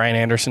season with Brian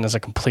Anderson as a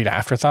complete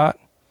afterthought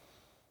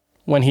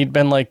when he'd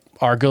been like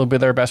arguably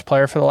their best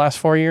player for the last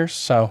 4 years.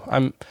 So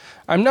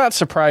I'm not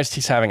surprised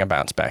he's having a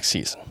bounce back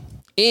season.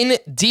 In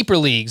deeper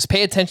leagues,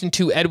 pay attention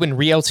to Edwin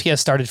Rios. He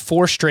has started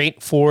 4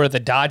 straight for the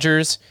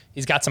Dodgers.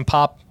 He's got some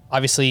pop.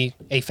 Obviously,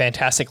 a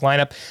fantastic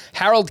lineup.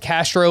 Harold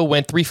Castro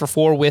went 3 for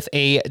 4 with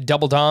a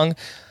double dong.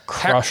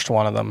 Crushed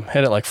one of them.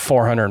 Hit it like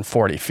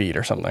 440 feet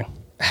or something.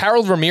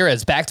 Harold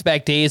Ramirez,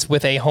 back-to-back days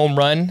with a home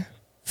run.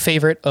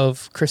 Favorite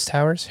of Chris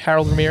Towers,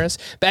 Harold Ramirez.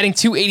 Batting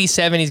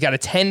 .287. He's got a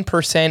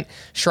 10%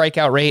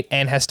 strikeout rate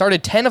and has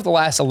started 10 of the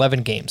last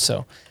 11 games.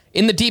 So,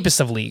 in the deepest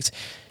of leagues.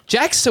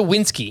 Jack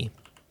Sawinski,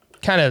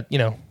 kind of,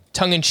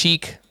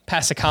 tongue-in-cheek,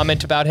 passed a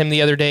comment about him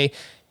the other day.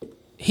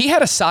 He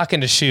had a sock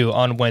in his shoe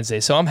on Wednesday,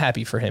 so I'm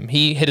happy for him.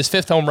 He hit his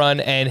 5th home run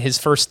and his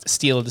first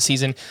steal of the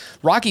season.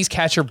 Rockies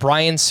catcher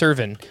Brian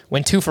Serven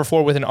went 2 for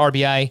 4 with an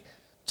RBI.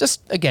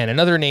 Just, again,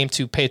 another name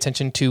to pay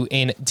attention to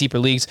in deeper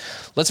leagues.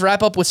 Let's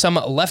wrap up with some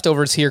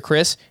leftovers here,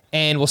 Chris,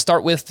 and we'll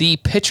start with the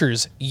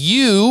pitchers.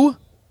 Yu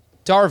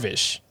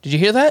Darvish. Did you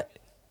hear that?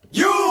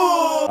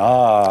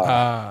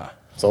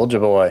 Soldier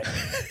Boy.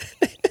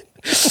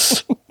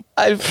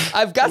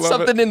 I've got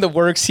something in the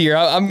works here.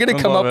 I'm going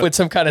to come up with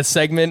some kind of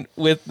segment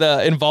with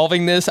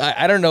involving this.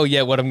 I don't know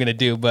yet what I'm going to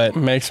do, but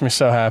makes me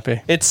so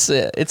happy. It's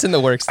in the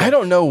works. I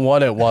don't know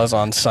what it was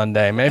on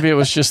Sunday. Maybe it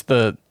was just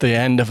the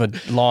end of a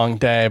long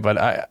day,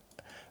 but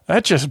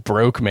that just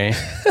broke me.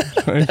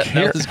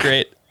 That was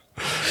great.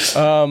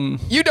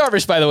 You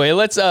Darvish, by the way,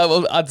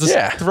 I'll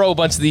just throw a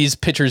bunch of these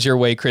pitchers your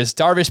way, Chris.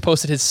 Darvish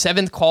posted his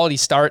 7th quality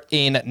start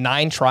in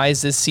 9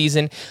 tries this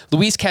season.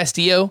 Luis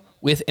Castillo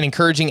with an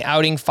encouraging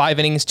outing, 5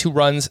 innings, 2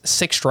 runs,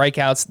 6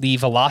 strikeouts. The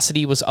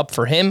velocity was up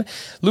for him.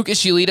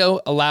 Lucas Giolito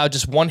allowed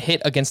just 1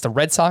 hit against the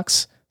Red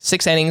Sox,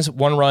 6 innings,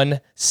 1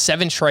 run,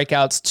 7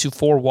 strikeouts to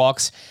 4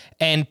 walks.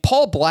 And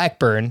Paul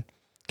Blackburn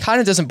kind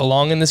of doesn't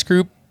belong in this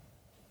group,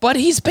 but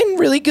he's been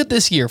really good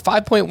this year.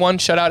 5.1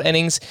 shutout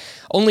innings,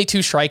 only 2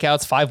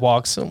 strikeouts, 5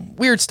 walks.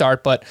 Weird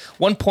start, but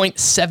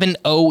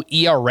 1.70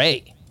 ERA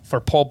for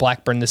Paul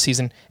Blackburn this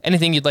season.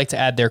 Anything you'd like to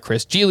add there,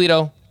 Chris?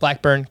 Giolito,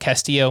 Blackburn,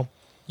 Castillo,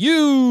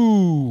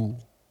 Darvish.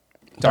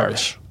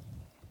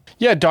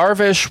 Yeah,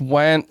 Darvish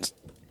went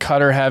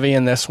cutter heavy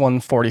in this one,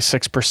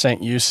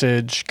 46%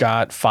 usage,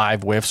 got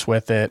 5 whiffs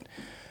with it.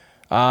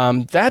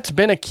 That's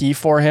been a key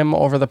for him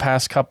over the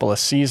past couple of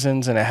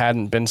seasons, and it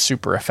hadn't been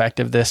super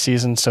effective this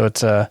season. So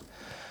it's a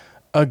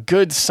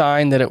good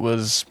sign that it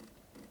was,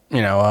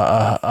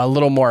 a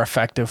little more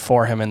effective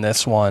for him in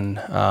this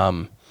one.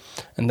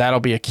 And that'll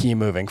be a key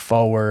moving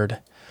forward.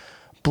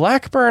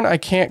 Blackburn, I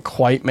can't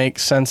quite make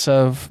sense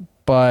of,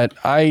 but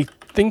I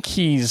think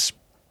he's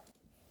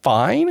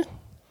fine.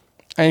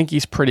 I think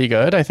he's pretty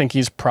good. I think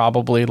he's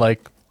probably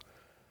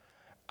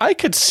I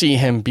could see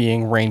him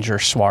being Ranger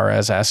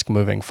Suarez-esque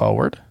moving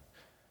forward.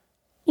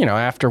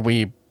 After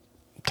we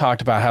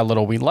talked about how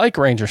little we like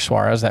Ranger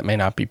Suarez, that may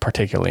not be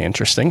particularly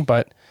interesting,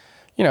 but,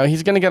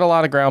 he's going to get a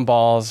lot of ground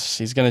balls.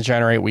 He's going to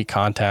generate weak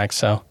contact.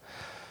 So,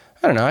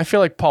 I don't know. I feel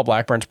like Paul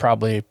Blackburn's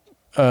probably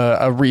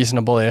a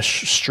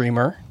reasonable-ish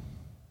streamer.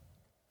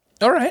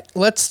 All right,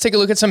 let's take a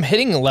look at some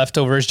hitting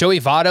leftovers. Joey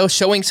Votto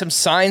showing some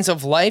signs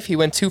of life. He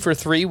went 2 for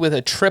 3 with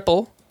a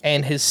triple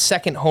and his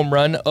 2nd home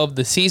run of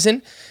the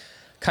season.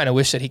 Kind of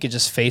wish that he could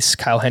just face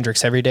Kyle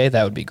Hendricks every day.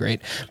 That would be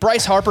great.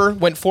 Bryce Harper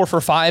went 4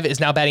 for 5, is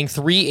now batting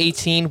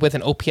 .318 with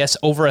an OPS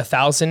over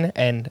 1,000,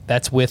 and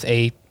that's with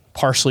a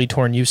partially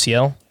torn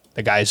UCL.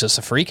 The guy is just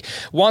a freak.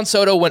 Juan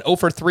Soto went 0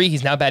 for 3.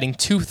 He's now batting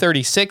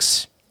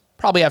 .236.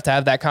 Probably have to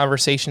have that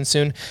conversation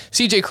soon.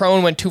 CJ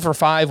Cron went 2 for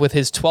 5 with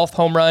his 12th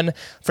home run.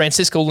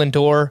 Francisco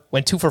Lindor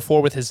went 2 for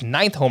 4 with his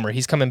 9th homer.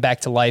 He's coming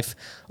back to life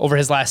over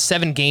his last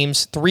 7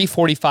 games.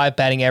 .345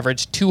 batting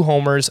average, 2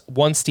 homers,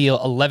 1 steal,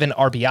 11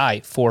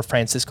 RBI for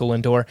Francisco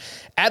Lindor.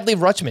 Adley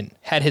Rutschman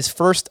had his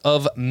first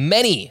of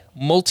many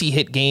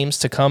multi-hit games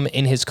to come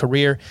in his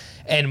career.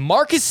 And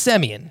Marcus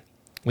Semien,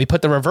 we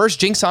put the reverse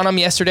jinx on him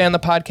yesterday on the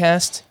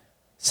podcast.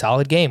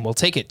 Solid game. We'll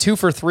take it. 2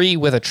 for 3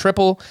 with a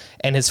triple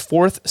and his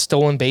 4th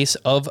stolen base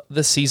of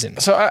the season.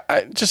 So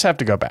I just have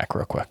to go back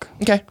real quick.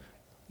 Okay.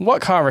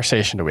 What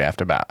conversation do we have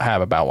to have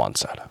about Juan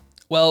Soto?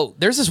 Well,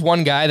 there's this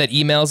one guy that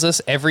emails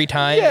us every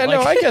time. Yeah, no,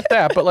 I get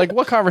that. But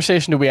what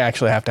conversation do we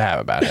actually have to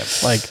have about him?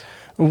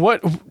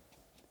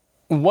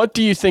 What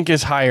do you think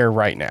is higher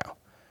right now?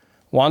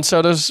 Juan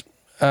Soto's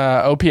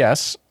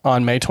OPS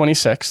on May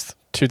 26th,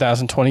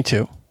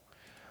 2022.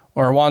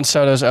 Or Juan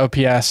Soto's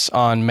OPS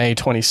on May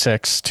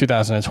 26,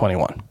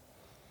 2021?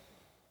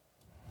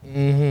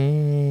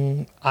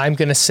 I'm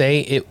going to say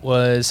it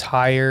was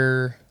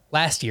higher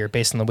last year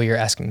based on the way you're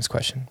asking this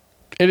question.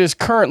 It is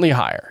currently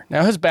higher.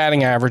 Now, his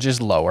batting average is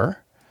lower.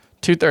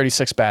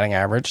 236 batting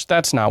average.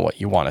 That's not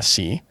what you want to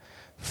see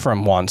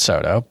from Juan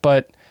Soto.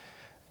 But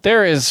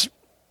there is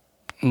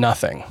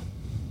nothing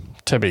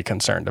to be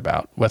concerned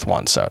about with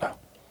Juan Soto.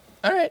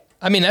 All right.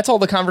 I mean, that's all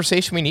the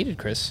conversation we needed,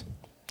 Chris.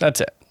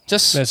 That's it.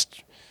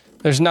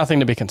 There's nothing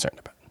to be concerned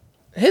about.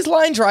 His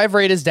line drive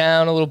rate is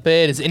down a little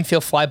bit. His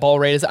infield fly ball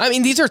rate is. I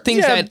mean, these are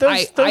things I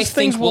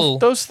think will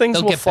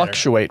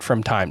fluctuate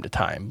from time to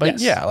time.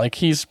 But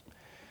yes.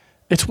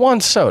 It's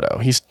Juan Soto.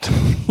 He's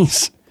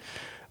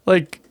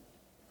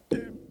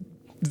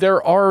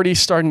they're already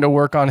starting to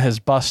work on his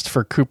bust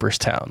for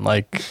Cooperstown.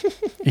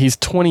 He's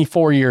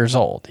 24 years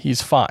old.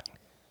 He's fine.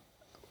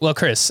 Well,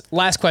 Chris,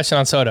 last question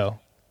on Soto.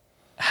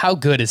 How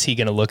good is he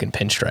going to look in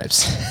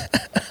pinstripes?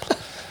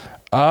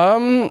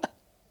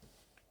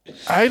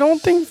 I don't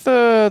think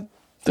the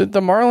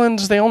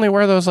Marlins, they only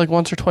wear those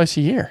once or twice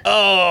a year.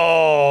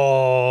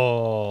 Oh,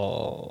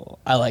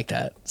 I like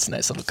that. It's a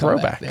nice little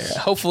comeback there.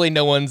 Hopefully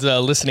no one's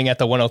listening at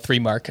the 103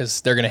 mark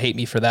because they're going to hate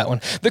me for that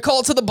one. The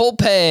call to the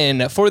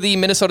bullpen for the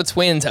Minnesota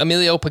Twins.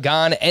 Emilio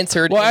Pagan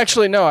entered. Well,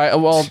 actually,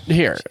 no.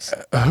 Here.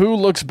 Who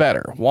looks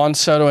better? Juan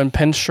Soto in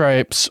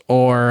pinstripes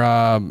or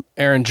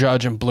Aaron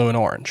Judge in blue and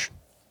orange?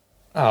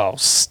 Oh,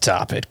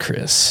 stop it,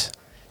 Chris.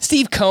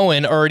 Steve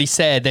Cohen already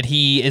said that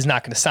he is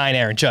not going to sign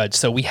Aaron Judge,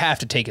 so we have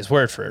to take his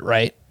word for it,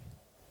 right?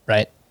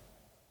 Right?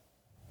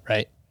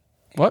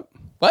 What?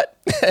 What?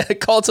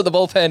 Called to the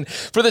bullpen.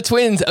 For the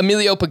Twins,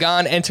 Emilio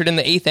Pagan entered in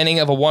the 8th inning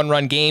of a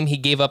 1-run game. He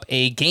gave up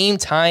a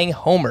game-tying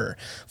homer.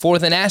 For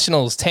the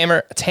Nationals,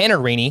 Tanner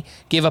Rainey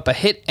gave up a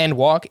hit and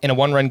walk in a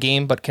 1-run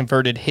game, but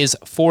converted his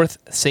 4th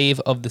save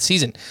of the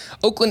season.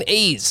 Oakland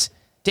A's,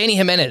 Danny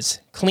Jimenez,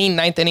 clean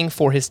 9th inning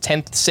for his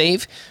 10th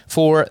save.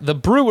 For the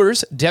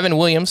Brewers, Devin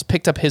Williams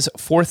picked up his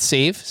 4th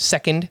save,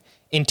 second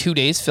in 2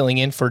 days, filling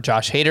in for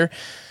Josh Hader.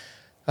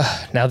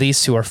 Now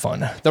these two are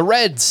fun. The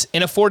Reds,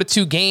 in a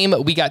 4-2 game,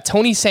 we got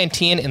Tony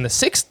Santillan in the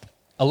 6th,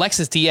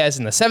 Alexis Diaz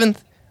in the 7th,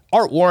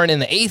 Art Warren in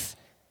the 8th,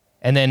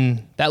 and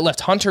then that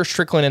left Hunter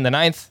Strickland in the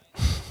 9th.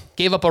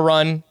 Gave up a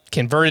run,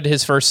 converted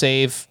his first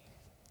save.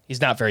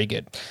 He's not very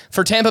good.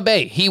 For Tampa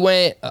Bay, he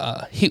went,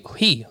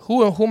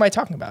 who am I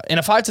talking about? In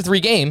a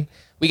 5-3 game,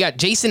 we got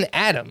Jason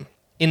Adam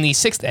in the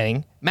 6th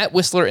inning, Matt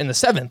Whistler in the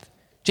 7th,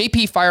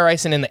 JP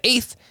Fireisen in the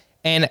 8th,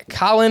 and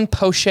Colin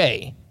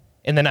Poche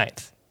in the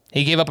 9th.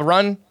 He gave up a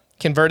run,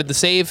 converted the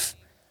save.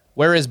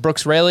 Where is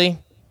Brooks Raley?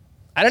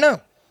 I don't know.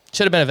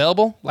 Should have been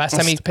available. Last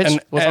time he pitched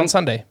was on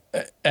Sunday.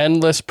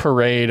 Endless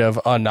parade of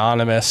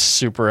anonymous,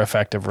 super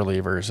effective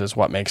relievers is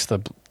what makes the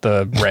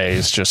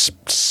Rays just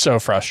so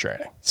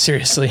frustrating.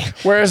 Seriously.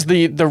 Whereas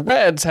the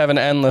Reds have an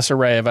endless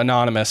array of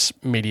anonymous,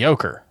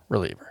 mediocre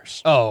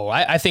relievers. Oh,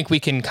 I think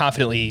we can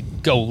confidently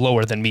go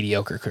lower than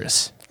mediocre,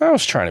 Chris. I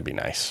was trying to be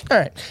nice. All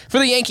right. For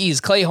the Yankees,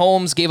 Clay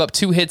Holmes gave up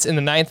 2 hits in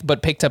the 9th,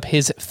 but picked up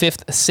his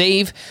 5th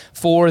save.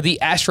 For the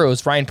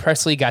Astros, Ryan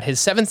Presley got his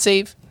 7th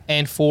save.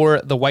 And for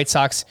the White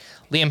Sox,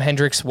 Liam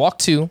Hendricks walked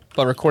 2,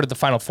 but recorded the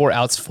final 4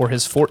 outs for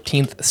his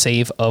 14th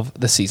save of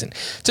the season.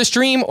 To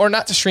stream or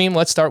not to stream,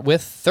 let's start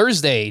with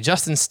Thursday.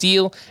 Justin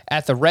Steele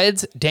at the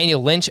Reds,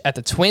 Daniel Lynch at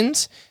the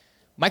Twins,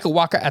 Michael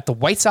Wacha at the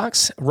White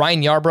Sox,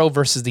 Ryan Yarbrough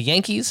versus the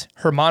Yankees,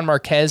 Herman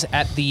Marquez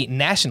at the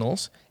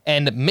Nationals,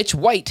 and Mitch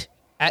White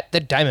at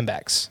the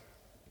Diamondbacks.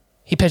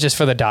 He pitches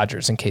for the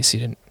Dodgers, in case you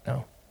didn't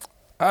know.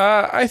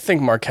 I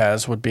think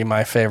Marquez would be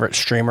my favorite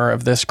streamer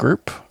of this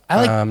group.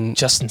 I like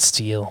Justin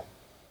Steele.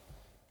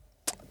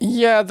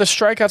 Yeah, the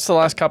strikeouts the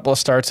last couple of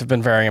starts have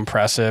been very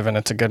impressive, and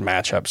it's a good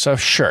matchup. So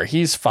sure,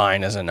 he's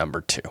fine as a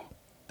number 2.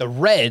 The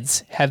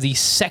Reds have the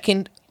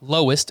 2nd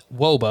lowest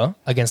WOBA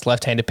against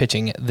left-handed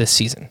pitching this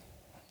season.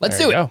 Let's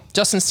do it.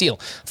 Justin Steele.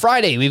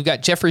 Friday, we've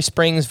got Jeffrey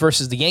Springs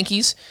versus the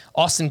Yankees,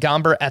 Austin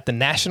Gomber at the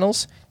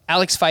Nationals,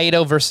 Alex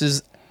Faedo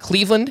versus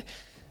Cleveland,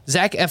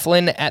 Zach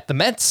Eflin at the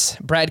Mets,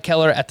 Brad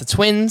Keller at the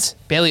Twins,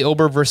 Bailey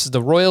Ober versus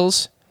the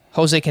Royals,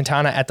 Jose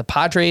Quintana at the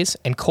Padres,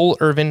 and Cole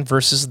Irvin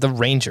versus the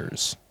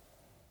Rangers.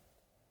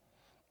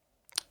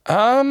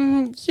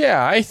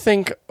 Yeah, I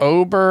think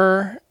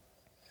Ober,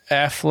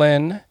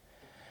 Eflin,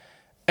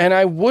 and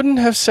I wouldn't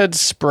have said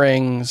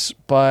Springs,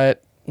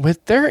 but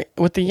with the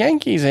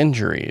Yankees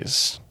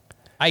injuries,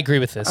 I agree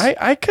with this.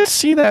 I could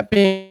see that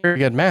being a very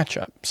good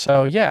matchup.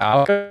 So yeah,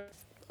 I'll go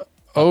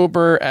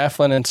Ober,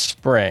 Eflin, and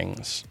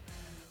Springs,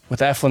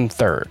 with Eflin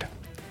 3rd.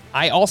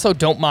 I also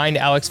don't mind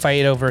Alex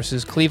Faedo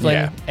versus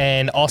Cleveland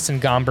and Austin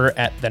Gomber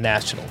at the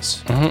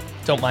Nationals.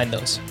 Don't mind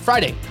those.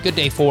 Friday, good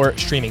day for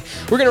streaming.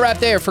 We're going to wrap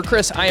there. For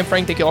Chris, I am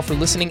Frank. Thank you all for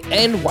listening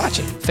and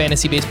watching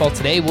Fantasy Baseball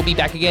Today. We'll be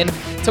back again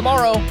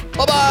tomorrow.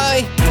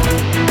 Bye-bye.